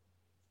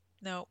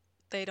 No,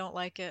 they don't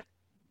like it.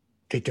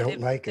 They don't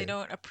like They it.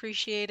 don't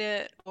appreciate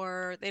it,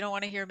 or they don't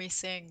want to hear me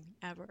sing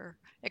ever,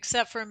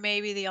 except for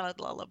maybe the odd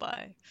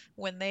lullaby.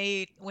 When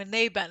they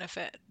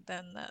benefit,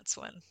 then that's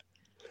when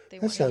they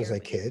That want to sounds hear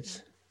like me. Yeah.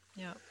 kids.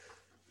 Yeah.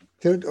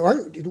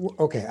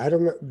 Okay, I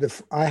don't know.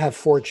 I have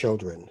four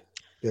children.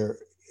 They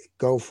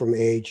go from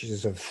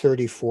ages of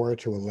 34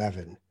 to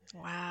 11,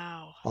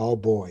 Wow. all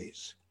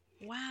boys.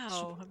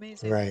 Wow.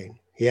 Amazing. Right.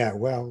 Yeah,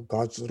 well,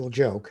 God's little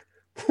joke.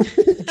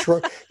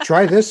 try,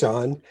 try this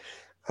on.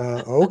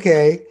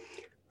 Okay.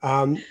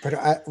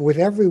 But with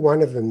every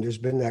one of them, there's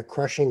been that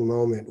crushing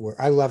moment where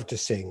I love to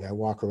sing. I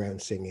walk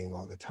around singing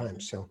all the time.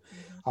 Hmm. So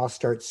Hmm. I'll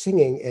start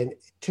singing. And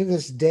to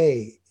this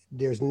day,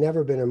 there's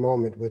never been a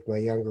moment with my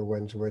younger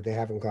ones where they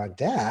haven't gone,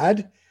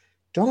 Dad,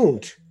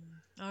 don't.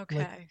 I'm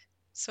like, Okay.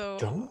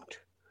 So don't.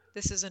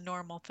 this is a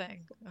normal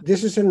thing.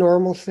 This Okay. is a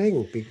normal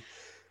thing.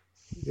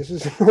 This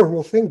is a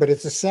normal thing, but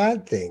it's a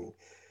sad thing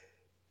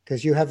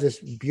because you have this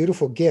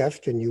beautiful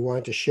gift and you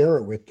want to share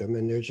it with them.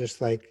 And they're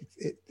just like,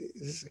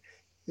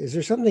 is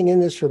there something in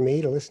this for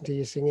me to listen to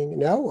you singing?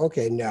 No?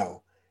 Okay,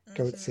 no,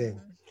 don't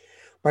sing. Hmm.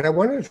 But I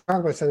wanted to talk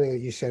about something that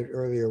you said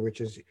earlier, which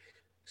is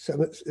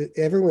some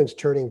everyone's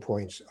turning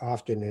points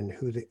often in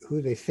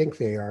who they think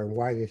they are and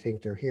why they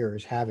think they're here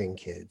is having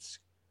kids,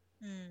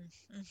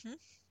 Mm-hmm.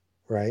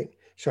 right?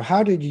 So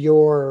how did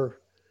your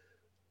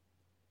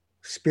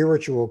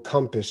spiritual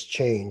compass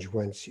change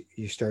once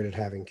you started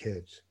having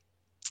kids?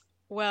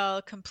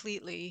 Well,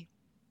 completely.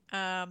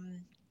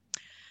 Um,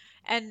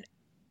 and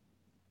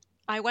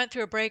I went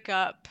through a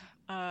breakup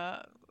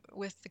uh,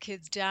 with the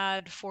kid's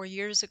dad 4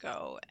 years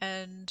ago,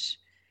 and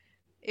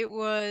it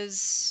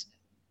was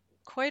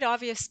quite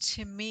obvious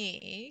to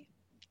me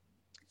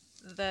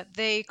that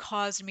they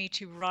caused me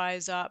to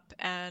rise up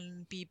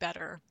and be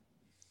better,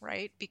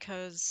 right?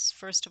 Because,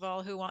 first of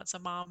all, who wants a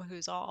mom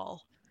who's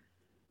all,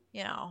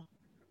 you know,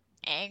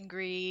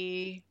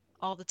 angry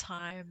all the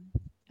time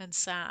and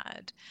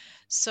sad?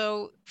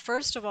 So,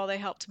 first of all, they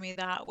helped me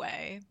that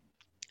way.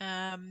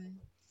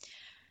 Um,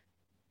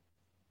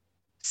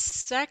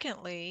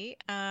 Secondly,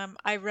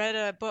 I read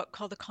a book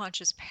called The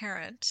Conscious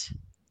Parent,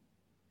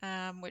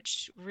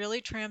 which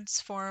really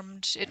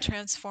transformed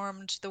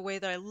the way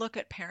that I look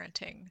at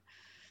parenting.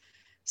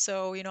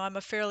 So, I'm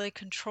a fairly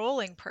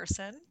controlling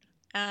person.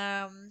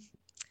 Um,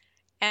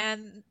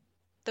 and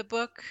the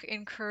book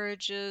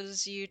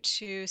encourages you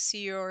to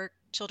see your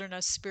children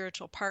as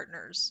spiritual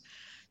partners.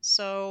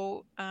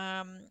 So,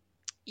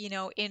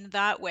 in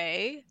that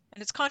way,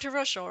 and it's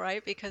controversial,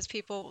 right? Because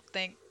people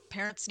think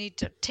parents need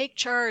to take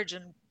charge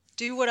and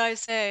do what I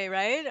say,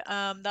 right?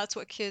 That's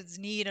what kids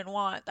need and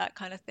want, that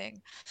kind of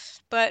thing.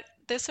 But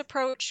this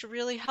approach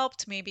really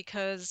helped me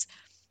because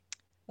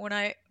when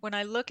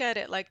I look at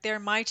it like they're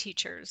my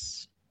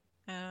teachers,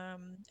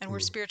 and we're Mm,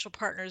 spiritual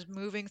partners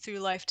moving through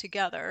life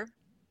together,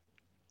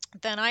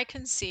 then I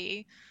can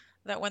see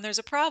that when there's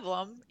a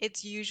problem,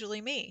 it's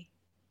usually me,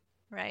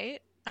 right?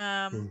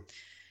 Um, mm,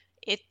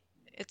 it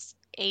it's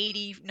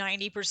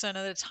 80-90%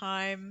 of the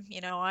time,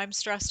 I'm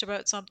stressed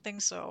about something,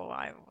 so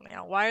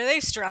why are they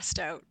stressed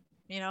out?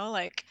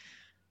 Like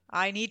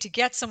I need to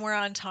get somewhere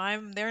on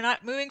time, they're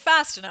not moving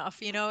fast enough.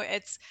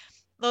 It's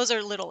those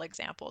are little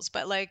examples,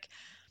 but like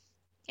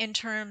in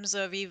terms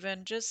of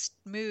even just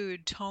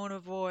mood, tone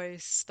of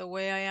voice, the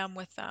way I am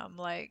with them,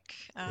 like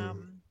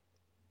mm.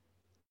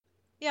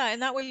 yeah,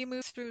 and that way you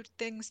move through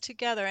things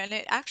together. And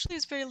it actually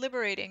is very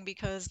liberating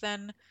because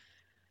then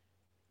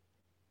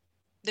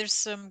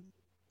there's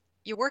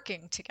you're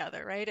working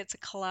together, right? It's a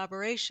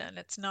collaboration.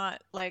 It's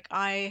not like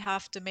I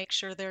have to make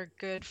sure they're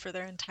good for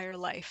their entire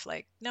life.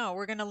 Like, no,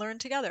 we're going to learn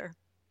together.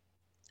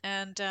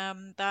 And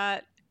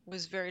that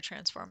was very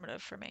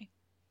transformative for me.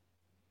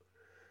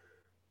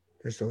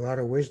 There's a lot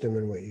of wisdom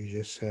in what you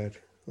just said.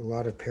 A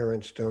lot of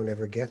parents don't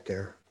ever get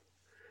there.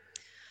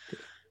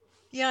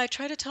 Yeah, I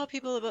try to tell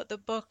people about the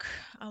book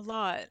a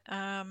lot.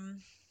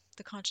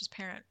 The Conscious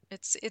Parent.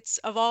 It's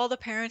of all the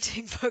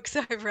parenting books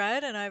I've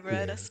read, and I've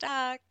read a Yeah.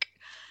 stack,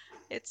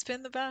 it's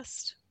been the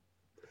best.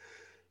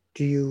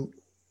 Do you,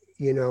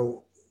 you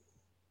know,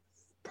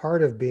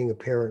 part of being a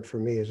parent for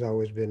me has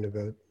always been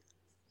about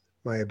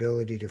my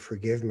ability to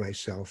forgive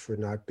myself for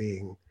not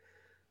being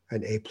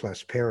an A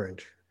plus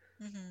parent,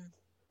 Hmm.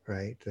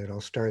 right? That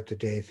I'll start the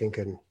day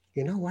thinking,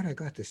 you know what, I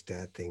got this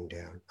dad thing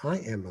down. I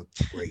am a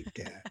great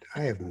dad.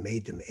 I have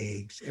made them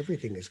eggs.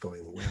 Everything is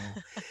going well.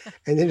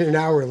 And then an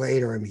hour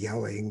later, I'm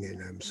yelling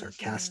and I'm Hmm.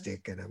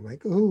 sarcastic and I'm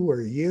like, who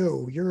are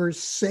you? You're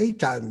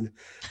Satan.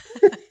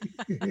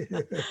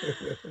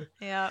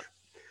 Yeah.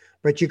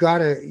 But you've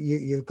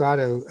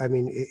gotta, I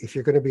mean, if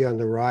you're going to be on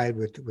the ride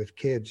with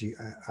kids,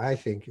 I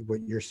think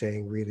what you're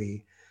saying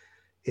really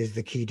is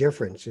the key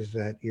difference is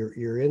that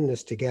you're in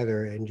this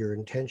together and your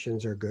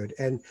intentions are good.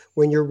 And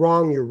when you're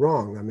wrong, you're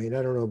wrong. I mean,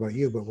 I don't know about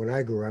you, but when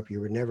I grew up, you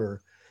were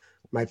never,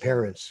 my Hmm.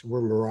 parents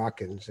were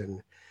Moroccans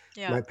and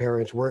Yeah. my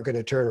parents weren't going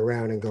to turn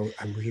around and go,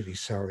 I'm really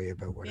sorry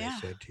about what I Yeah.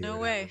 said to you No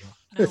an hour way. ago.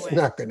 No It's way.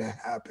 not going to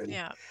happen.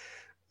 Yeah.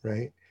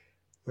 Right.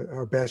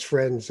 Our best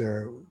friends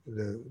are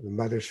the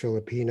mother's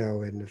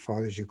Filipino and the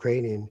father's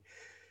Ukrainian.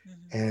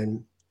 Hmm.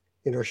 And,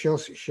 she'll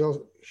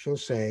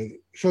say,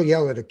 she'll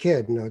yell at a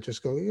kid and I'll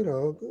just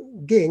go,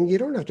 Ging, you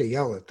don't have to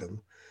yell at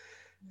them.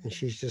 And Hmm.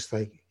 she's just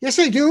like, yes,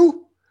 I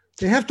do.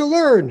 They have to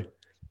learn.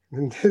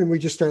 And then we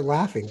just start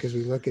laughing because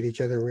we look at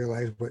each other and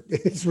realize what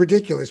it's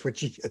ridiculous what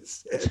she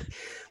just said,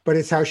 but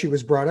it's how she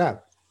was brought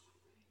up,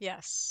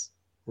 Yes.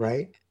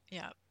 right?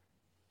 Yeah.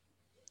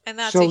 And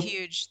that's a So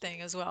huge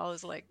thing as well,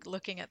 is like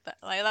looking at that.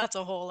 Like that's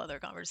a whole other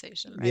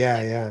conversation, right? yeah,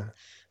 Like yeah,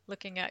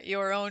 looking at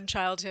your own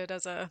childhood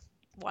as a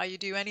why you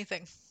do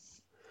anything.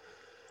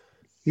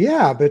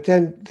 yeah. But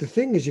then the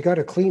thing is, you got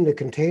to clean the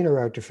container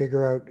out to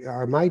figure out: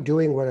 am I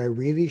doing what I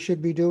really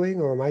should be doing,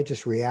 or am I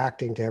just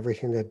reacting to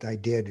everything that I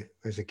did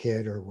as a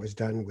kid or was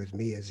done with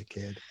me as a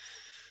kid?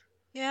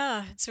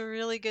 Yeah, it's a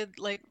really good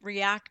like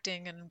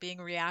reacting and being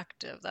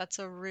reactive. That's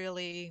a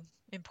really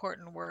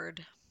important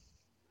word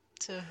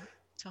to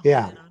hone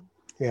Yeah, in on.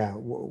 yeah.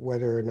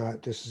 Whether or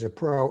not this is a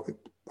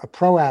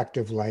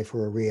proactive life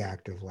or a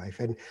reactive life,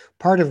 and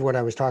part of what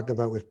I was talking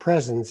about with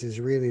presence is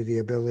really the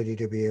ability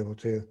to be able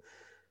to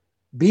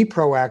be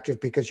proactive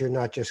because you're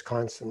not just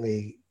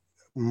constantly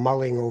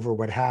mulling over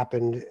what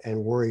happened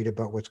and worried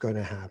about what's going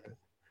to happen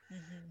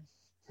Hmm.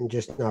 and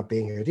just not being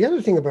here. The other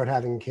thing about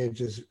having kids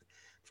is,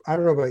 I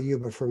don't know about you,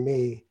 but for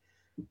me,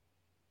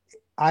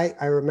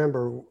 I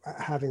remember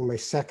having my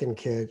second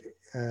kid.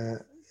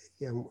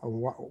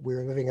 We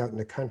were living out in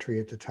the country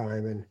at the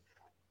time, and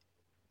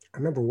I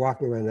remember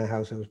walking around the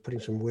house. I was putting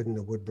some wood in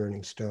the wood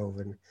burning stove,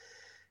 and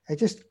I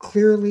just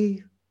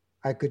clearly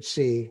I could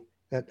see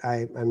that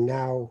I'm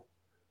now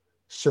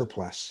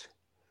surplus.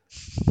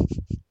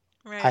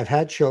 Right. I've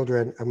had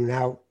children. I'm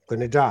now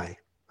going to die.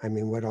 I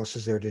mean, what else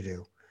is there to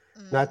do?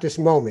 Not Mm. this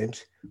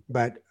moment,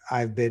 but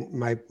I've been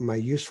my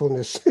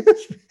usefulness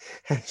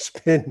has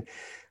been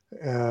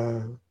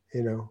uh,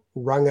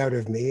 wrung out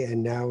of me,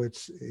 and now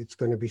it's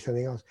going to be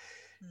something else.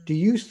 Do Mm.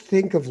 you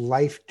think of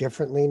life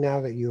differently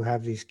now that you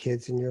have these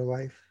kids in your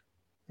life,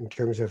 in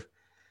terms of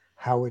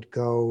how it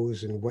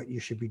goes and what you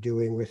should be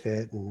doing with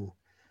it, and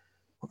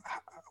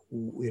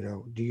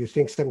do you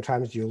think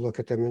sometimes you look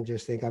at them and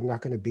just think, I'm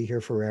not going to be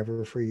here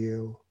forever for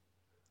you?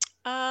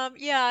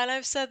 Yeah, and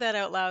I've said that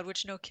out loud,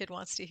 which no kid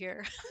wants to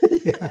hear.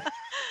 Yeah.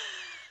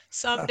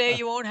 Someday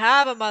you won't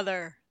have a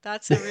mother.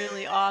 That's a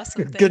really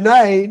awesome Good thing to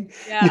say. night.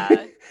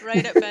 Yeah,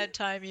 right at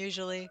bedtime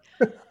usually.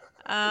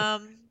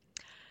 Um,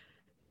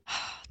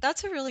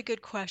 that's a really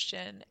good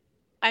question.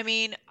 I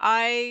mean,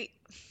 I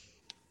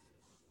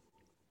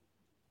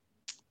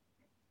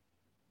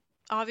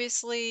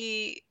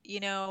obviously,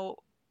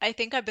 I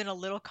think I've been a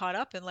little caught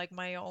up in like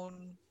my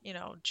own,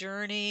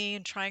 journey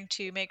and trying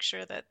to make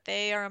sure that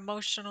they are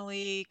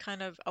emotionally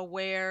kind of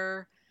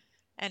aware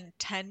and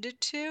tended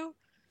to,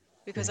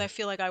 because I Right.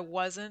 feel like I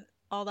wasn't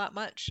all that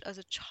much as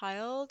a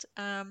child.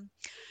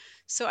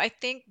 So I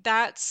think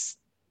that's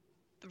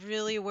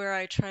really where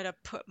I try to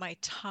put my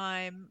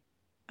time.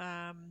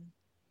 Um,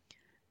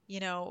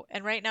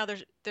 and right now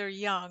they're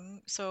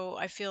young, so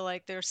I feel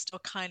like they're still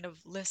kind of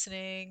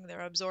listening,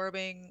 they're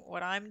absorbing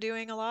what I'm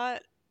doing a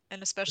lot,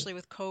 and especially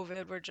with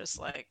COVID, we're just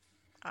like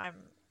I'm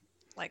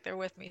like they're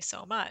with me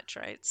so much,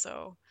 right?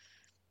 So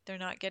they're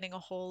not getting a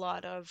whole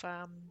lot of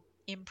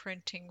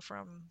imprinting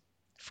from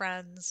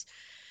friends.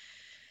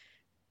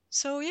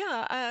 So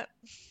yeah,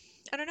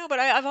 I don't know, but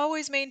I've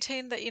always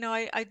maintained that,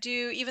 I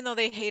do, even though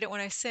they hate it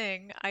when I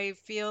sing, I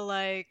feel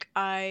like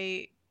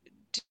I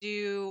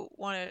do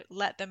want to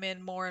let them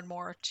in more and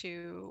more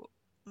to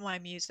my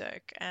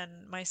music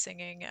and my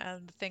singing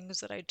and the things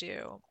that I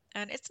do.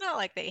 And it's not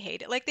like they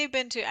hate it. Like they've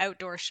been to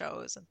outdoor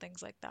shows and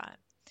things like that.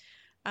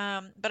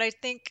 But I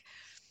think,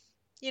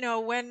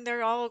 when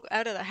they're all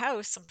out of the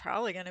house, I'm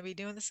probably going to be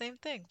doing the same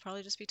thing,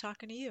 probably just be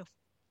talking to you.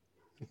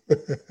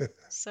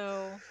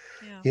 So,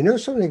 yeah.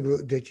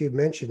 Something that you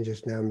mentioned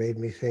just now made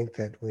me think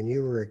that when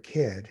you were a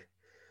kid,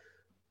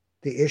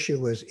 the issue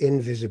was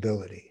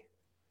invisibility,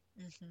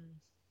 Hmm.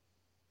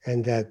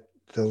 and that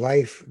the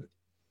life,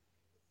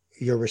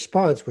 your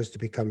response was to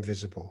become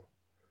visible,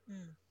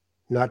 Mm.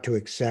 not to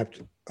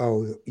accept,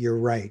 oh, you're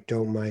right,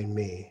 don't mind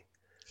me.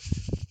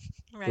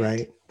 Right.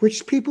 right?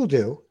 Which people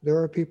do. There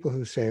are people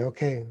who say,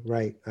 okay,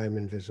 right, I'm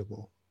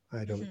invisible.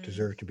 I don't Hmm.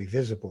 deserve to be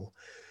visible.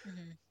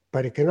 Hmm.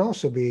 But it can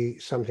also be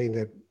something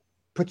that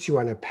puts you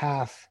on a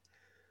path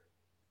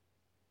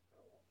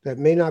that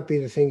may not be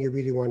the thing you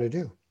really want to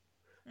do.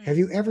 Have Mm.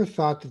 you ever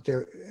thought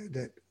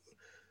that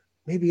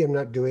maybe I'm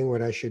not doing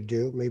what I should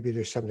do? Maybe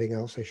there's something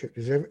else I should.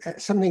 Is there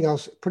something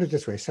else? Put it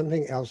this way: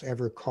 something else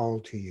ever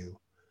called to you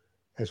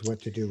as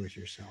what to do with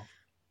yourself?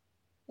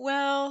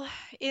 Well,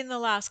 in the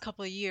last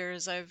couple of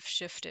years, I've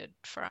shifted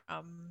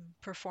from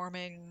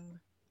performing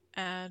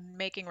and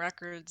making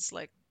records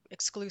like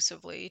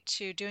exclusively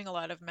to doing a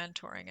lot of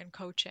mentoring and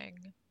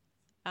coaching.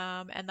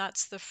 And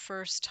that's the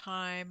first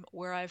time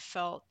where I've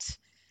felt,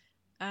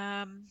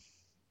 um,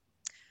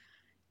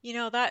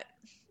 that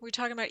we're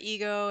talking about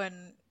ego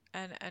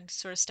and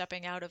sort of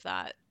stepping out of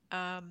that.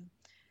 Um,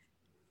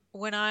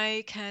 when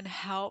I can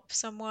help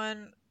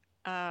someone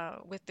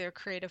with their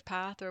creative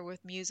path or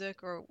with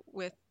music or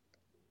with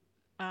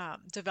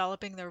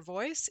developing their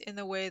voice in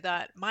the way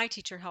that my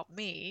teacher helped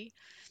me,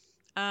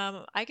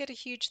 I get a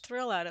huge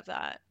thrill out of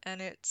that,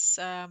 and it's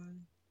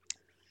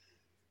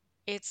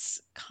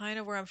kind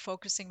of where I'm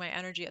focusing my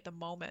energy at the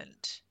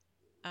moment.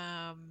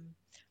 Um,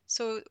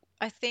 so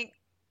I think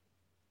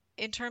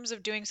in terms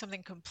of doing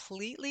something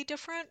completely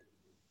different,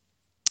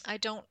 I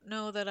don't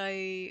know that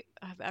I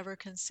have ever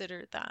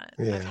considered that.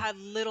 I've Yeah. had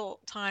little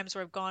times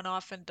where I've gone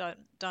off and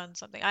done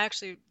something. I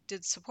actually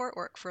did support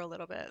work for a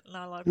little bit.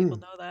 Not a lot of people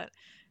Hmm. know that.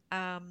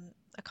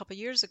 A couple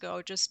years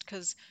ago, just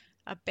because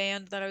a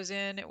band that I was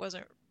in, it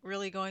wasn't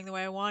really going the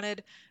way I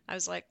wanted. I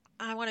was like,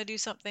 I want to do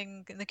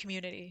something in the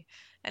community.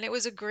 And it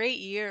was a great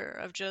year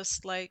of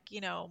just like,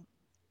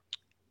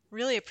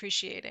 really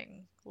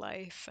appreciating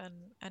life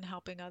and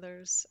helping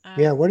others.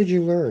 Yeah. What did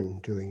you learn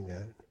doing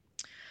that?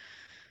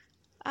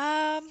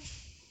 Um,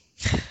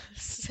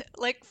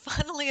 like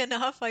funnily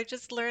enough, I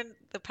just learned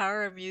the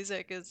power of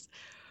music is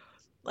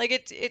like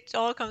it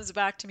all comes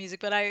back to music,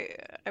 but I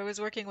was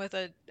working with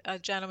a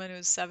gentleman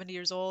who's 70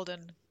 years old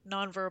and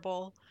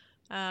nonverbal,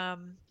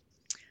 um,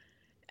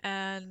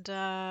 and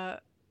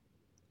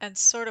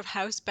sort of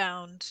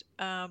housebound.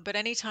 But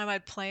anytime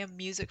I'd play him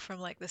music from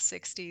like the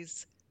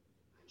 60s,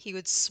 he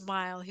would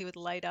smile, he would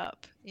light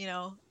up,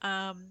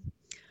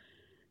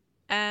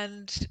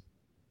 and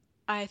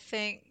I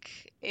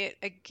think it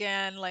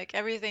again, like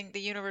everything,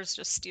 the universe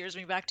just steers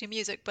me back to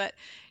music, but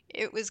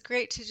it was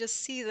great to just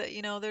see that,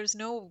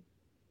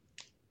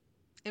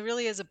 it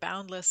really is a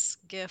boundless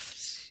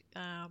gift,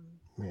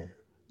 Yeah.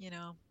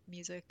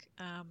 music.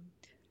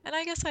 And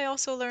I guess I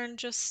also learned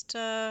just,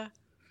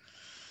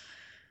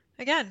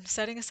 again,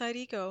 setting aside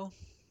ego.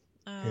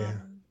 Yeah.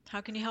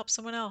 How can you help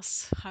someone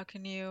else? How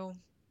can you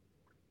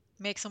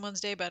make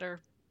someone's day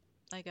better,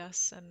 I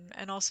guess,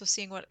 and also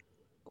seeing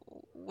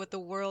what the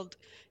world,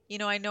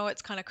 I know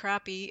it's kind of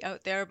crappy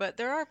out there, but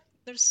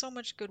there's so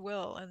much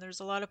goodwill and there's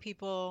a lot of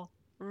people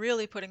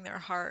really putting their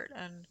heart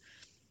and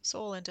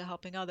soul into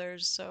helping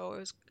others.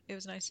 So it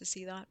was nice to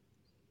see that.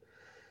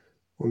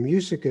 Well,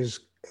 music is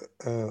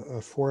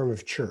a form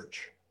of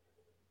church,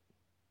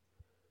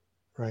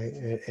 right?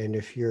 And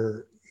if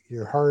your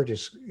heart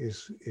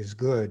is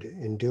good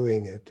in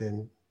doing it,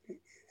 then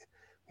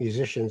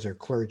musicians are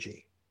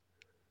clergy,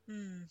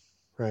 Mm,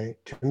 right?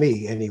 To me,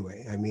 anyway.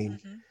 I mean,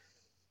 mm-hmm,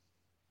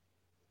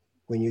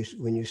 when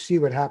you see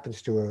what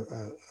happens to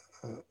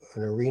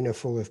an arena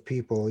full of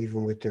people,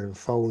 even with their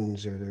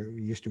phones or there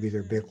used to be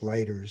their mm-hmm, big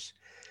lighters,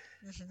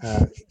 mm-hmm,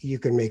 you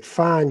can make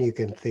fun, you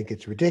can think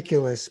it's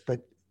ridiculous,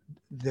 but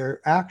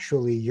they're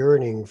actually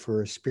yearning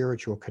for a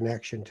spiritual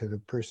connection to the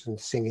person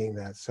singing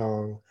that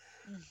song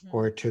mm-hmm,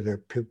 or to the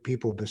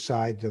people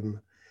beside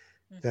them,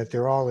 that mm-hmm,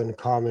 they're all in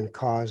common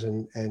cause,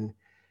 and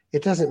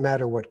it doesn't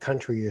matter what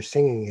country you're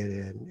singing it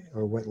in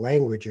or what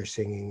language you're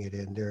singing it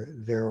in,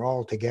 they're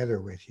all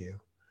together with you.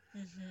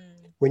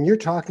 mm-hmm, When you're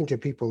talking to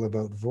people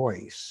about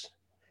voice,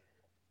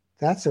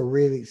 that's a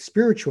really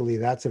spiritually,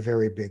 that's a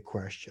very big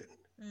question.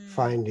 mm,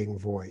 Finding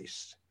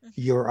voice, mm-hmm,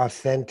 your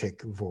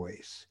authentic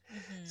voice.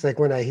 It's mm-hmm, like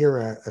when I hear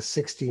a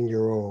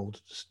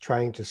 16-year-old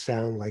trying to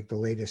sound like the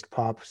latest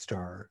pop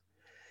star,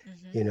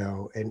 mm-hmm.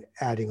 and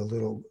adding a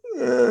little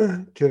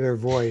to their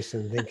voice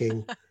and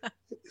thinking,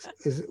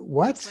 is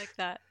It's what? like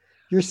that.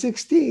 You're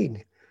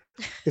 16.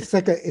 It's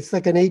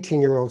like an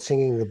 18-year-old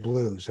singing the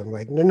blues. I'm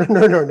like, no, no,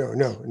 no, no, no,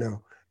 no,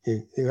 no.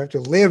 You have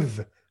to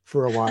live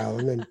for a while,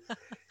 and then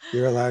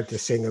you're allowed to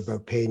sing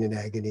about pain and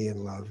agony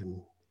and love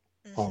and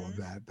all of Mm-hmm.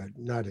 that, but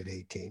not at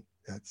 18.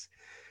 That's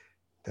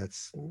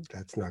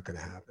that's not going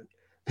to happen.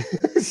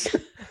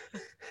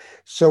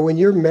 So when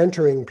you're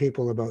mentoring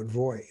people about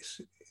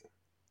voice,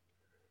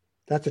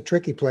 that's a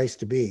tricky place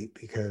to be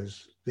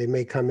because they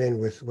may come in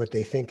with what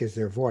they think is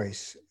their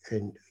voice,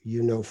 and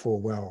you know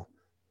full well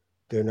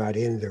they're not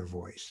in their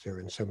voice; they're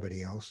in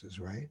somebody else's,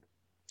 right?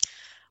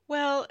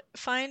 Well,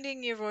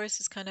 finding your voice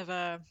is kind of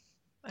a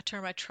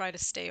term I try to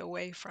stay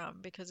away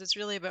from because it's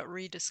really about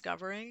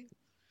rediscovering.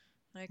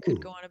 I could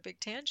Hmm. go on a big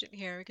tangent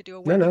here. We could do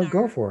a No, no,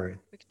 go webinar. for it.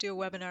 We could do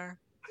a webinar.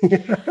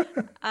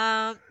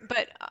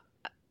 But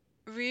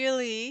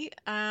really,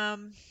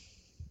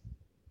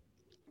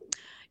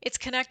 it's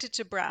connected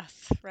to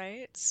breath,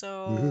 right?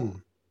 So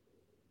Hmm.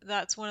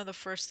 that's one of the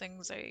first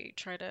things I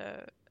try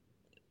to,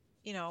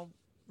 you know,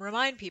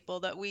 remind people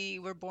that we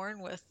were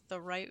born with the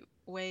right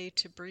way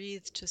to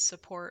breathe to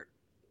support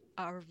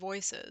our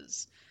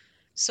voices.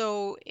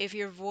 So if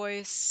your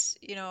voice,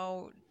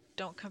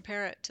 don't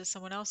compare it to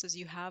someone else's.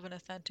 You have an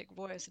authentic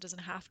voice. It doesn't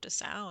have to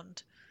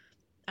sound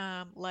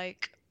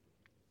like,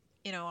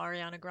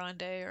 Ariana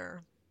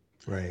Grande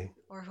Right.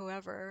 or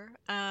whoever.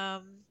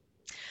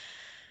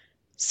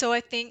 So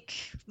I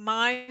think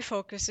my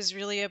focus is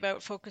really about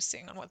focusing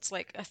on what's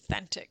like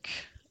authentic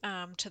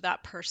to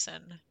that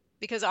person,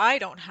 because I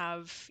don't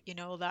have,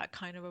 that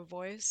kind of a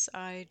voice.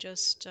 I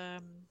just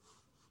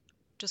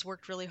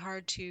worked really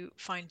hard to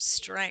find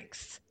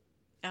strength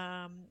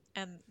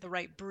and the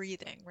right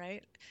breathing,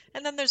 right?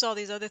 And then there's all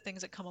these other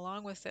things that come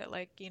along with it,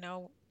 like,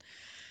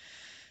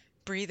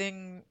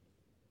 breathing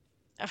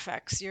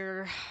affects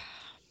your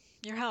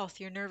health,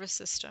 your nervous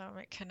system.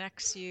 It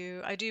connects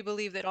you. I do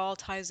believe that all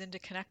ties into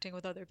connecting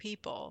with other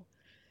people.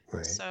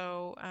 Right.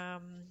 So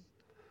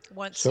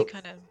once you So,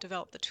 kind of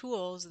develop the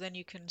tools, then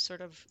you can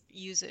sort of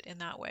use it in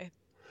that way.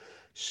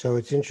 so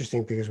it's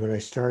interesting because when I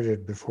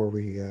started, before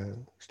we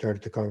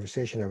started the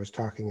conversation, I was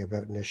talking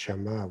about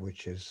neshama,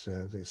 which is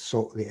the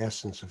soul, the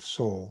essence of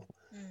soul.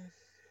 Mm.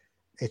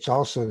 It's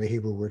also the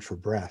Hebrew word for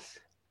breath.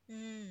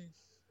 Mm.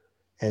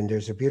 And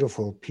there's a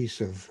beautiful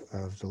piece of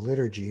the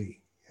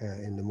liturgy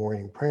in the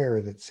morning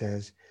prayer that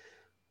says,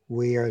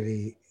 "We are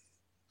the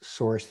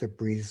source that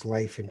breathes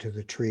life into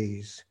the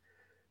trees,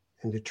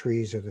 and the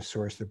trees are the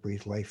source that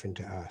breathe life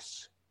into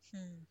us."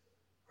 Mm.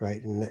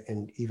 Right?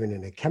 And even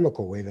in a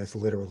chemical way, that's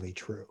literally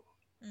true.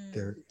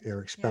 Mm.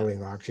 They're Yeah.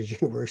 expelling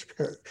oxygen.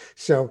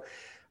 So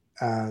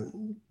uh,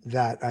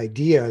 that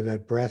idea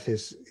that breath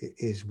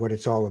is what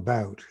it's all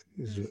about.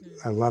 Hmm.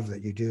 I love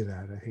that you do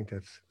that. I think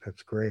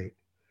that's great.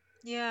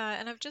 Yeah,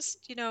 and I've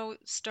just,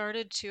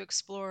 started to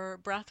explore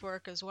breath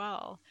work as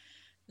well.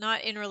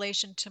 Not in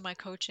relation to my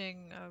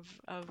coaching of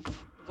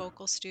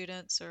vocal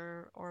students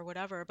or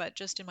whatever, but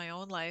just in my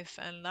own life,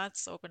 and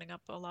that's opening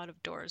up a lot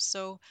of doors.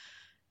 So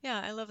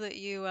yeah, I love that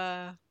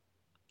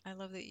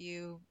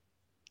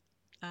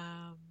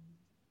um,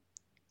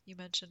 you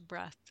mentioned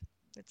breath.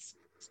 It's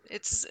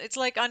it's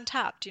like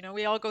untapped.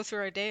 We all go through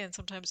our day, and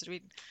sometimes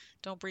we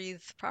don't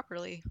breathe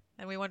properly,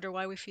 and we wonder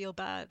why we feel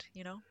bad.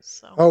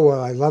 So. Oh,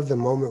 well, I love the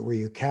moment where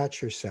you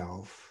catch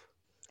yourself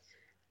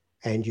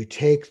and you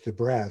take the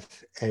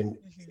breath. And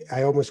Hmm.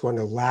 I almost want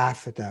to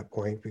laugh at that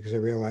point because I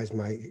realize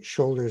my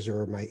shoulders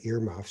are my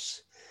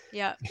earmuffs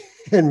Yeah,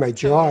 and my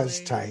jaw is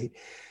totally. tight.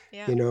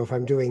 Yeah, If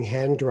I'm doing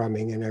hand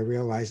drumming and I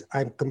realize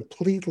I'm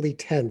completely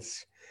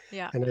tense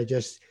yeah. and I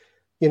just,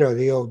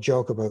 the old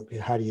joke about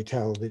how do you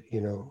tell that,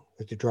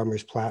 that the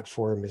drummer's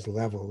platform is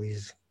level?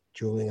 He's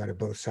drooling out of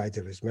both sides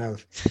of his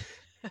mouth.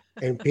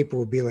 And people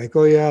will be like,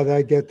 "Oh yeah,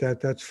 I get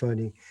that. That's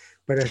funny."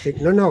 But I think,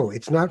 no, no,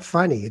 it's not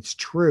funny. It's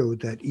true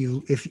that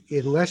if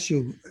unless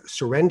you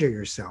surrender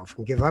yourself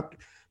and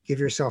give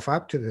yourself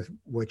up to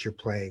what you're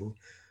playing,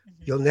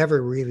 Hmm. you'll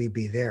never really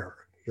be there.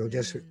 You'll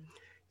just, Mm.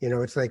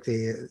 it's like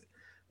the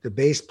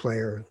bass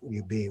player,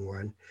 you being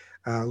one,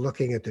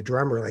 looking at the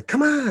drummer like,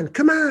 "Come on,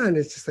 come on."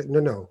 It's just like, no,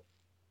 no,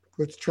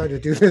 let's try to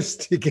do this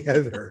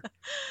together.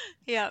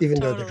 Yeah, Even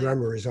though the totally.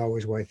 drummer is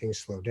always why things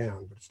slow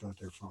down, but it's not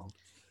their fault.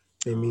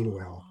 They mean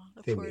well. Oh,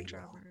 the They poor mean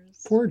well. drummers.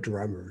 Poor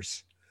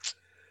drummers.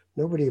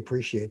 Nobody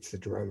appreciates the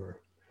drummer.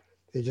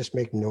 They just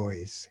make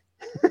noise.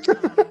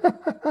 Oh.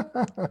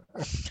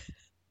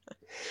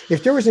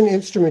 If there was an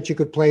instrument you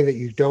could play that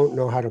you don't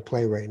know how to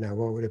play right now,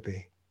 what would it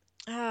be?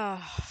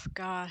 Oh,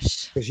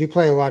 gosh. Because you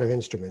play a lot of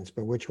instruments,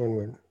 but which one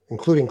would,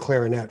 including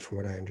clarinet, from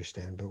what I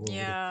understand, but what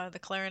would it Yeah, the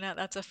clarinet,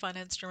 that's a fun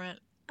instrument.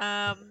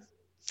 Um,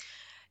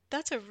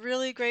 that's a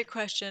really great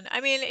question.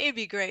 I mean, it'd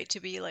be great to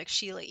be like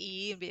Sheila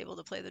E. and be able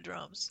to play the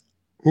drums.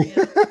 be? You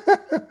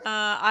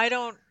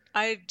know,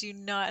 I do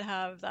not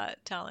have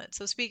that talent.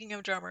 So speaking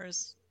of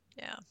drummers,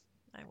 yeah,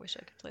 I wish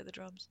I could play the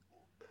drums.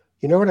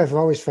 You know what I've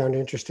always found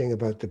interesting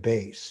about the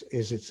bass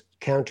is it's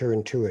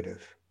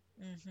counterintuitive,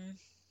 Hmm.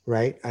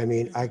 right? I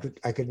mean, I Hmm. could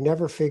I could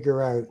never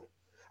figure out.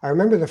 I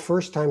remember the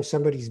first time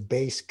somebody's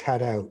bass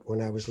cut out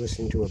when I was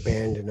listening to a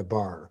band in a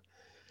bar.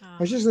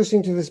 I was Ah. just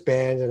listening to this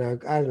band,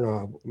 and I don't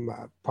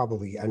know,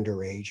 probably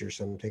underage or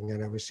something,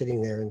 and I was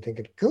sitting there and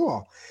thinking,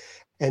 cool.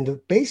 And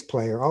the bass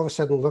player all of a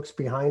sudden looks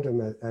behind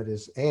him at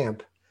his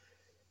amp,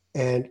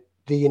 and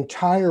the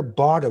entire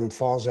bottom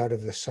falls out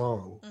of the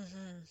song.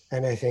 Hmm.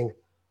 And I think,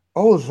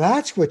 oh,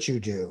 that's what you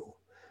do.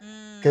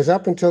 Because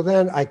up Mm. until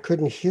then, I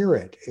couldn't hear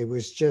it. It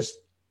was just,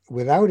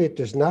 without it,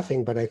 there's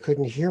nothing, but I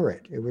couldn't hear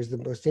it. It was the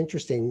most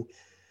interesting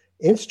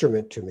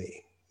instrument to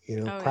me,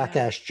 Oh yeah.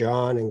 Clackash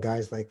John and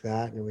guys like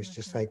that. And it was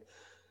just Hmm. like,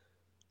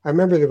 I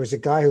remember there was a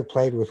guy who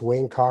played with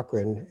Wayne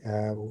Cochran,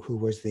 who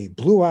was the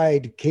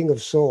blue-eyed king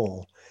of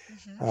soul,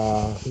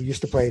 Hmm. who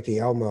used to play at the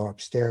Elmo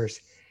upstairs.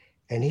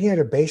 And he had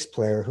a bass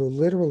player who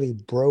literally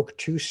broke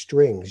two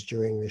strings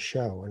during the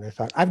show. And I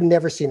thought, I've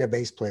never seen a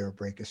bass player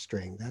break a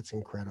string. That's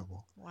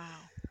incredible.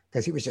 Wow.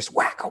 Because he was just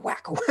whack a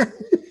whack a whack.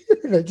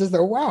 And I just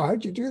thought, wow,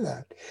 how'd you do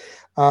that?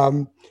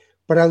 Um,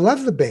 But I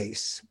love the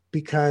bass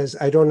because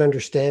I don't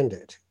understand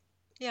it.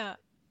 Yeah.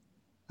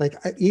 Like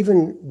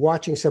even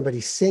watching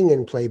somebody sing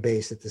and play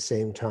bass at the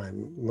same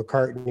time,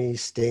 McCartney,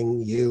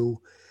 Sting,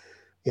 you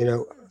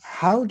know,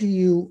 how do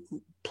you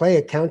play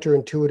a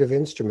counterintuitive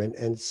instrument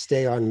and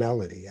stay on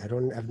melody? I've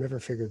never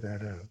figured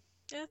that out.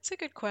 Yeah, that's a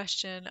good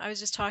question. I was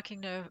just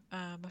talking to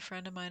a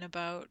friend of mine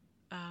about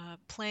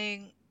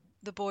playing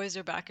The Boys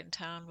Are Back in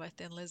Town by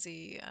Thin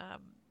Lizzy. I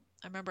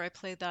remember I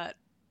played that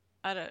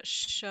at a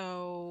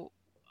show.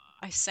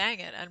 I sang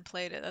it and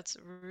played it. That's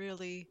a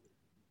really,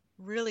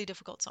 really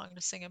difficult song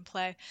to sing and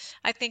play.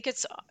 I think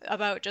it's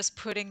about just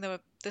putting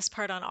this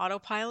part on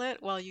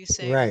autopilot while you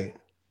sing. Right.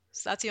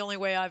 So that's the only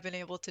way I've been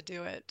able to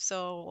do it.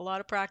 So a lot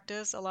of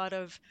practice, a lot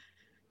of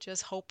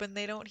just hoping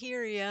they don't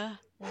hear you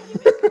when you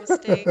make a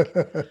mistake.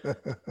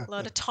 A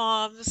lot of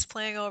toms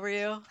playing over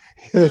you.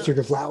 That Uh, sort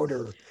of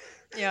louder,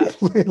 yeah,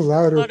 a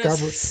louder, lot of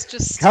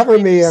just cover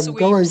string me. I'm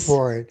going sweeps.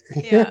 for it.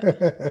 Yeah,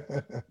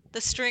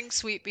 the string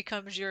sweep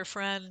becomes your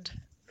friend.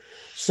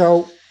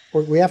 So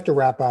we have to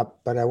wrap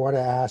up, but I want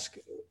to ask,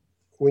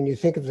 when you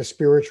think of the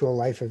spiritual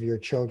life of your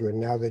children,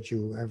 now that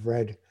you have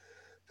read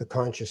The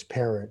Conscious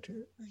Parent,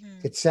 Hmm.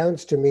 it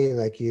sounds to me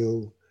like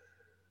you,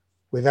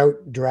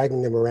 without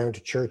dragging them around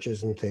to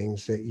churches and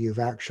things, that you've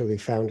actually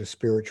found a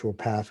spiritual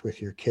path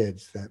with your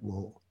kids that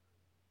will,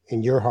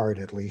 in your heart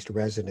at least,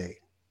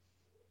 resonate.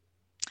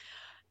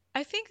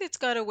 I think it's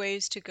got a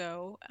ways to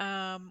go.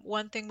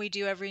 One thing we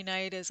do every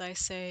night is I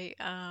say,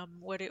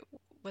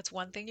 what's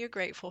one thing you're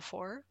grateful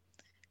for?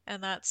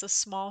 And that's a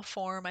small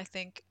form, I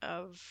think,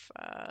 of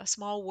a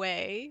small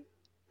way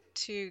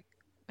to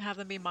have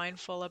them be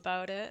mindful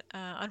about it.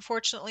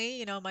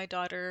 Unfortunately, my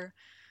daughter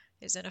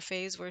is in a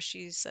phase where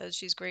she says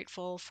she's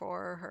grateful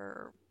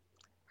for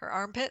her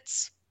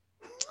armpits.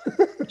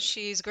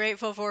 She's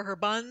grateful for her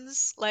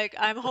buns. Like,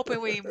 I'm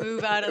hoping we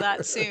move out of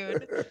that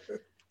soon.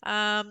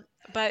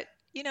 But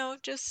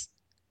just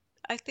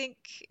I think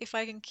if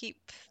I can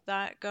keep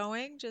that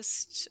going,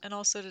 just and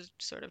also to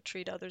sort of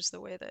treat others the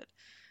way that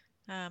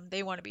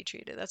they want to be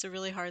treated. That's a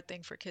really hard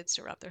thing for kids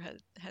to wrap their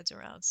heads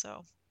around.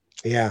 So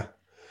Yeah,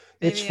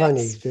 it's maybe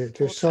funny.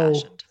 that's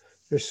old-fashioned.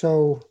 They're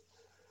so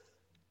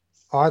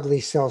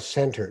oddly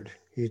self-centered.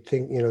 You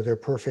think, they're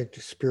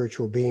perfect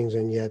spiritual beings,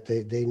 and yet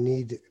they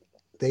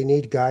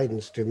need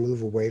guidance to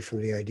move away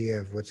from the idea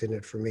of what's in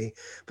it for me.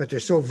 But they're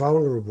so Mhm.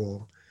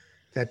 vulnerable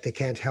that they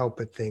can't help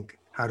but think,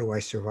 how do I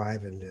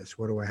survive in this?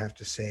 What do I have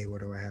to say?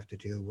 What do I have to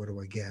do? What do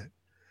I get?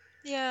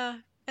 Yeah.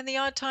 And the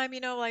odd time,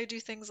 I do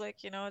things like,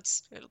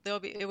 it'll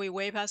be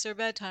way past their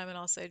bedtime, and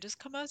I'll say, just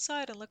come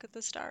outside and look at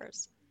the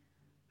stars,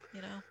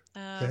 you know.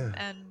 Yeah,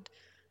 And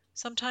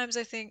sometimes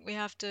I think we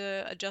have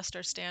to adjust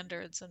our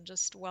standards and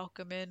just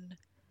welcome in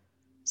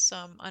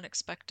some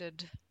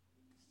unexpected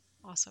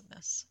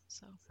awesomeness.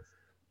 So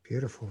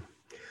beautiful.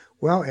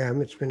 Well,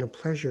 Em, it's been a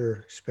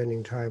pleasure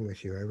spending time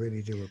with you. I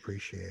really do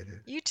appreciate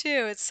it. you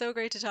too. It's so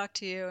great to talk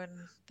to you, and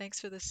thanks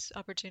for this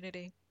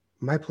opportunity.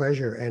 My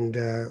pleasure. And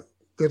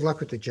good luck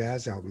with the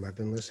jazz album. I've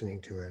been listening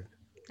to it.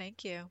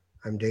 Thank you.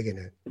 I'm digging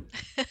it.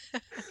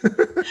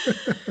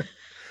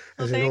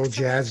 Well, As an thanks old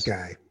so jazz much.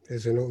 guy,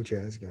 as an old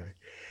jazz guy.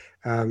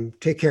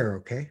 Take care,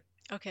 okay?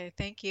 Okay,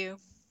 thank you.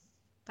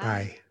 Bye.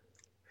 Bye.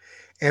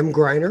 Emm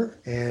Gryner,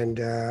 and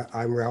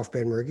I'm Ralph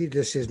Benmergui.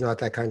 This is Not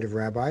That Kind of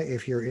Rabbi.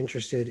 If you're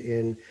interested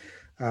in,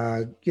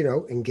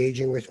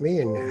 engaging with me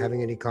and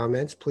having any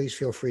comments, please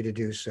feel free to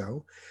do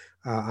so.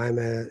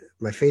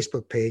 My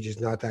Facebook page is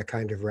Not That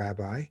Kind of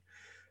Rabbi,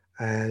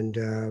 and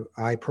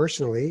I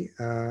personally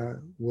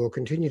will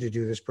continue to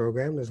do this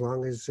program as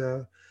long as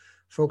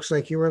folks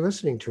like you are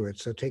listening to it.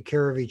 So take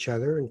care of each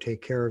other and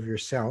take care of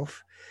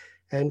yourself,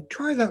 and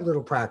try that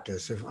little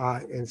practice of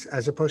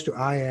as opposed to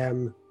I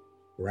am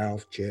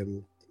Ralph,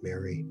 Jim,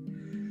 Mary,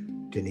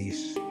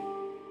 Denise,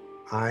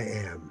 I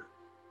am,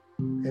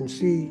 and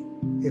see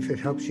if it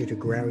helps you to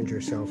ground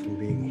yourself in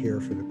being here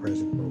for the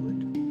present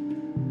moment.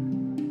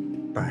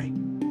 Bye.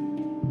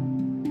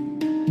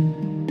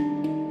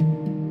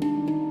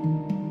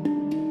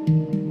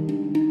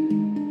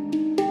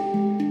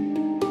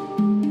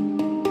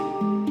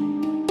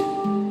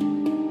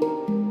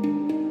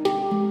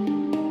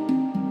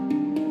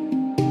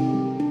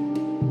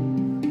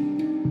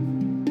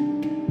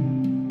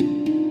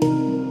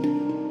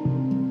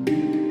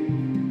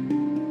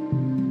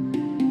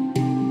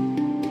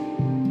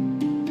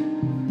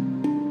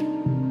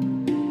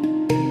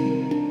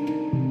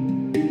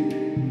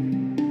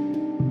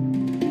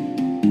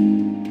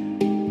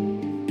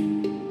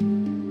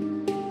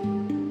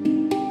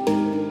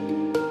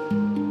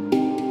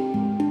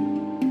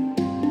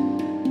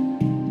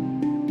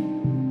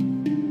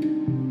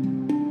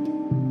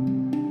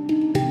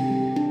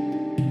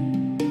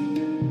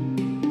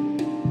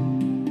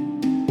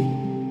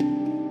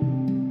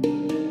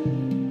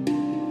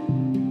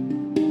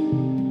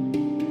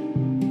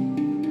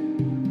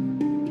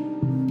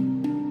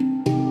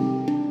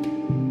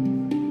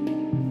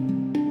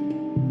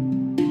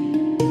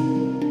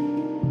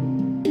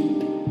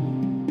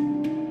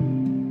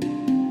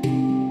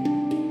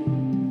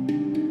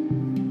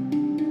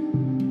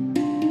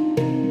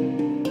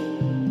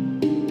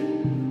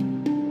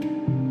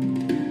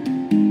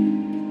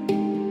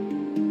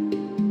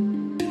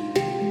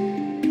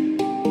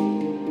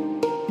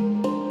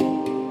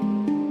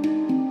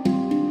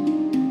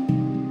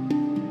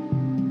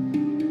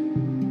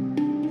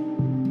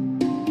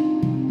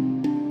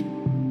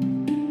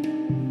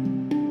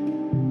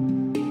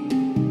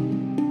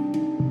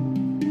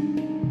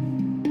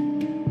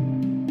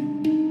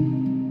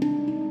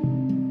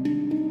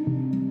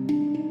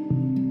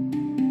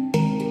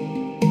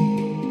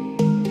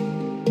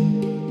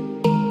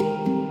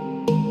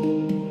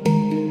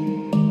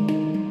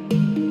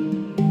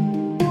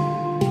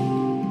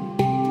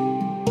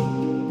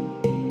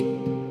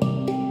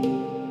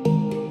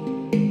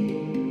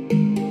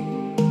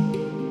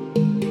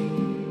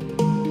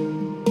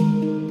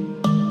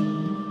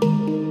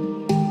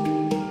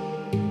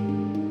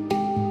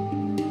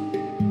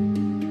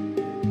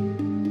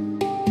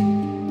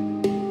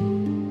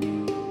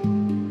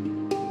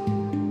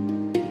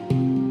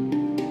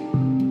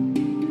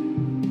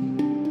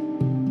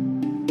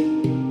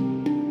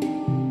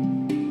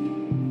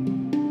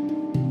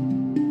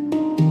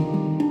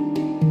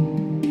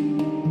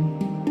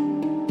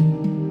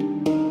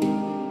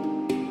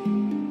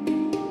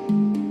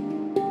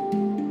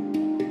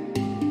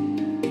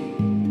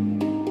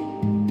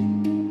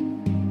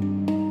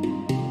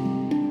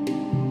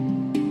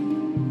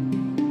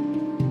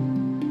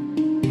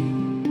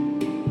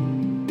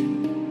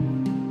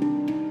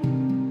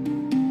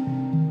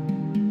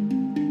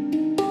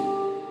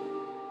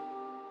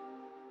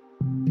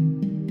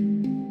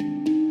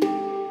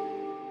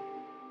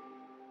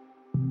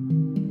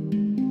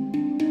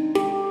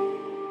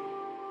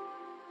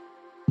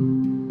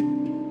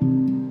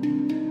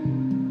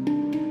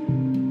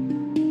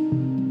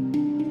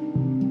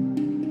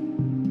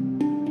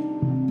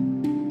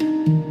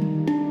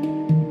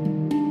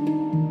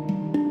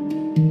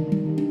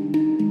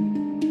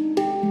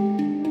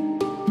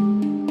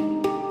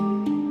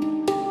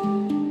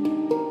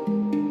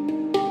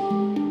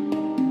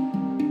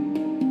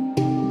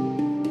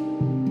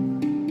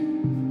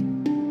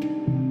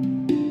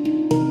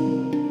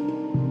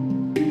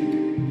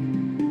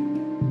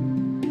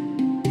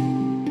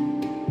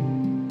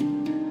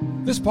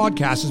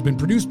 podcast has been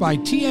produced by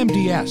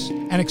TMDS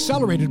and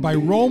accelerated by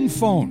Roam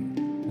Phone.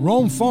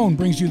 Roam Phone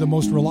brings you the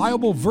most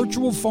reliable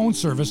virtual phone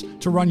service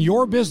to run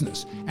your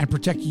business and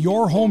protect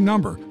your home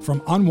number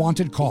from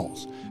unwanted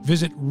calls.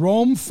 Visit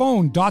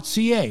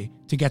roamphone.ca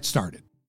to get started.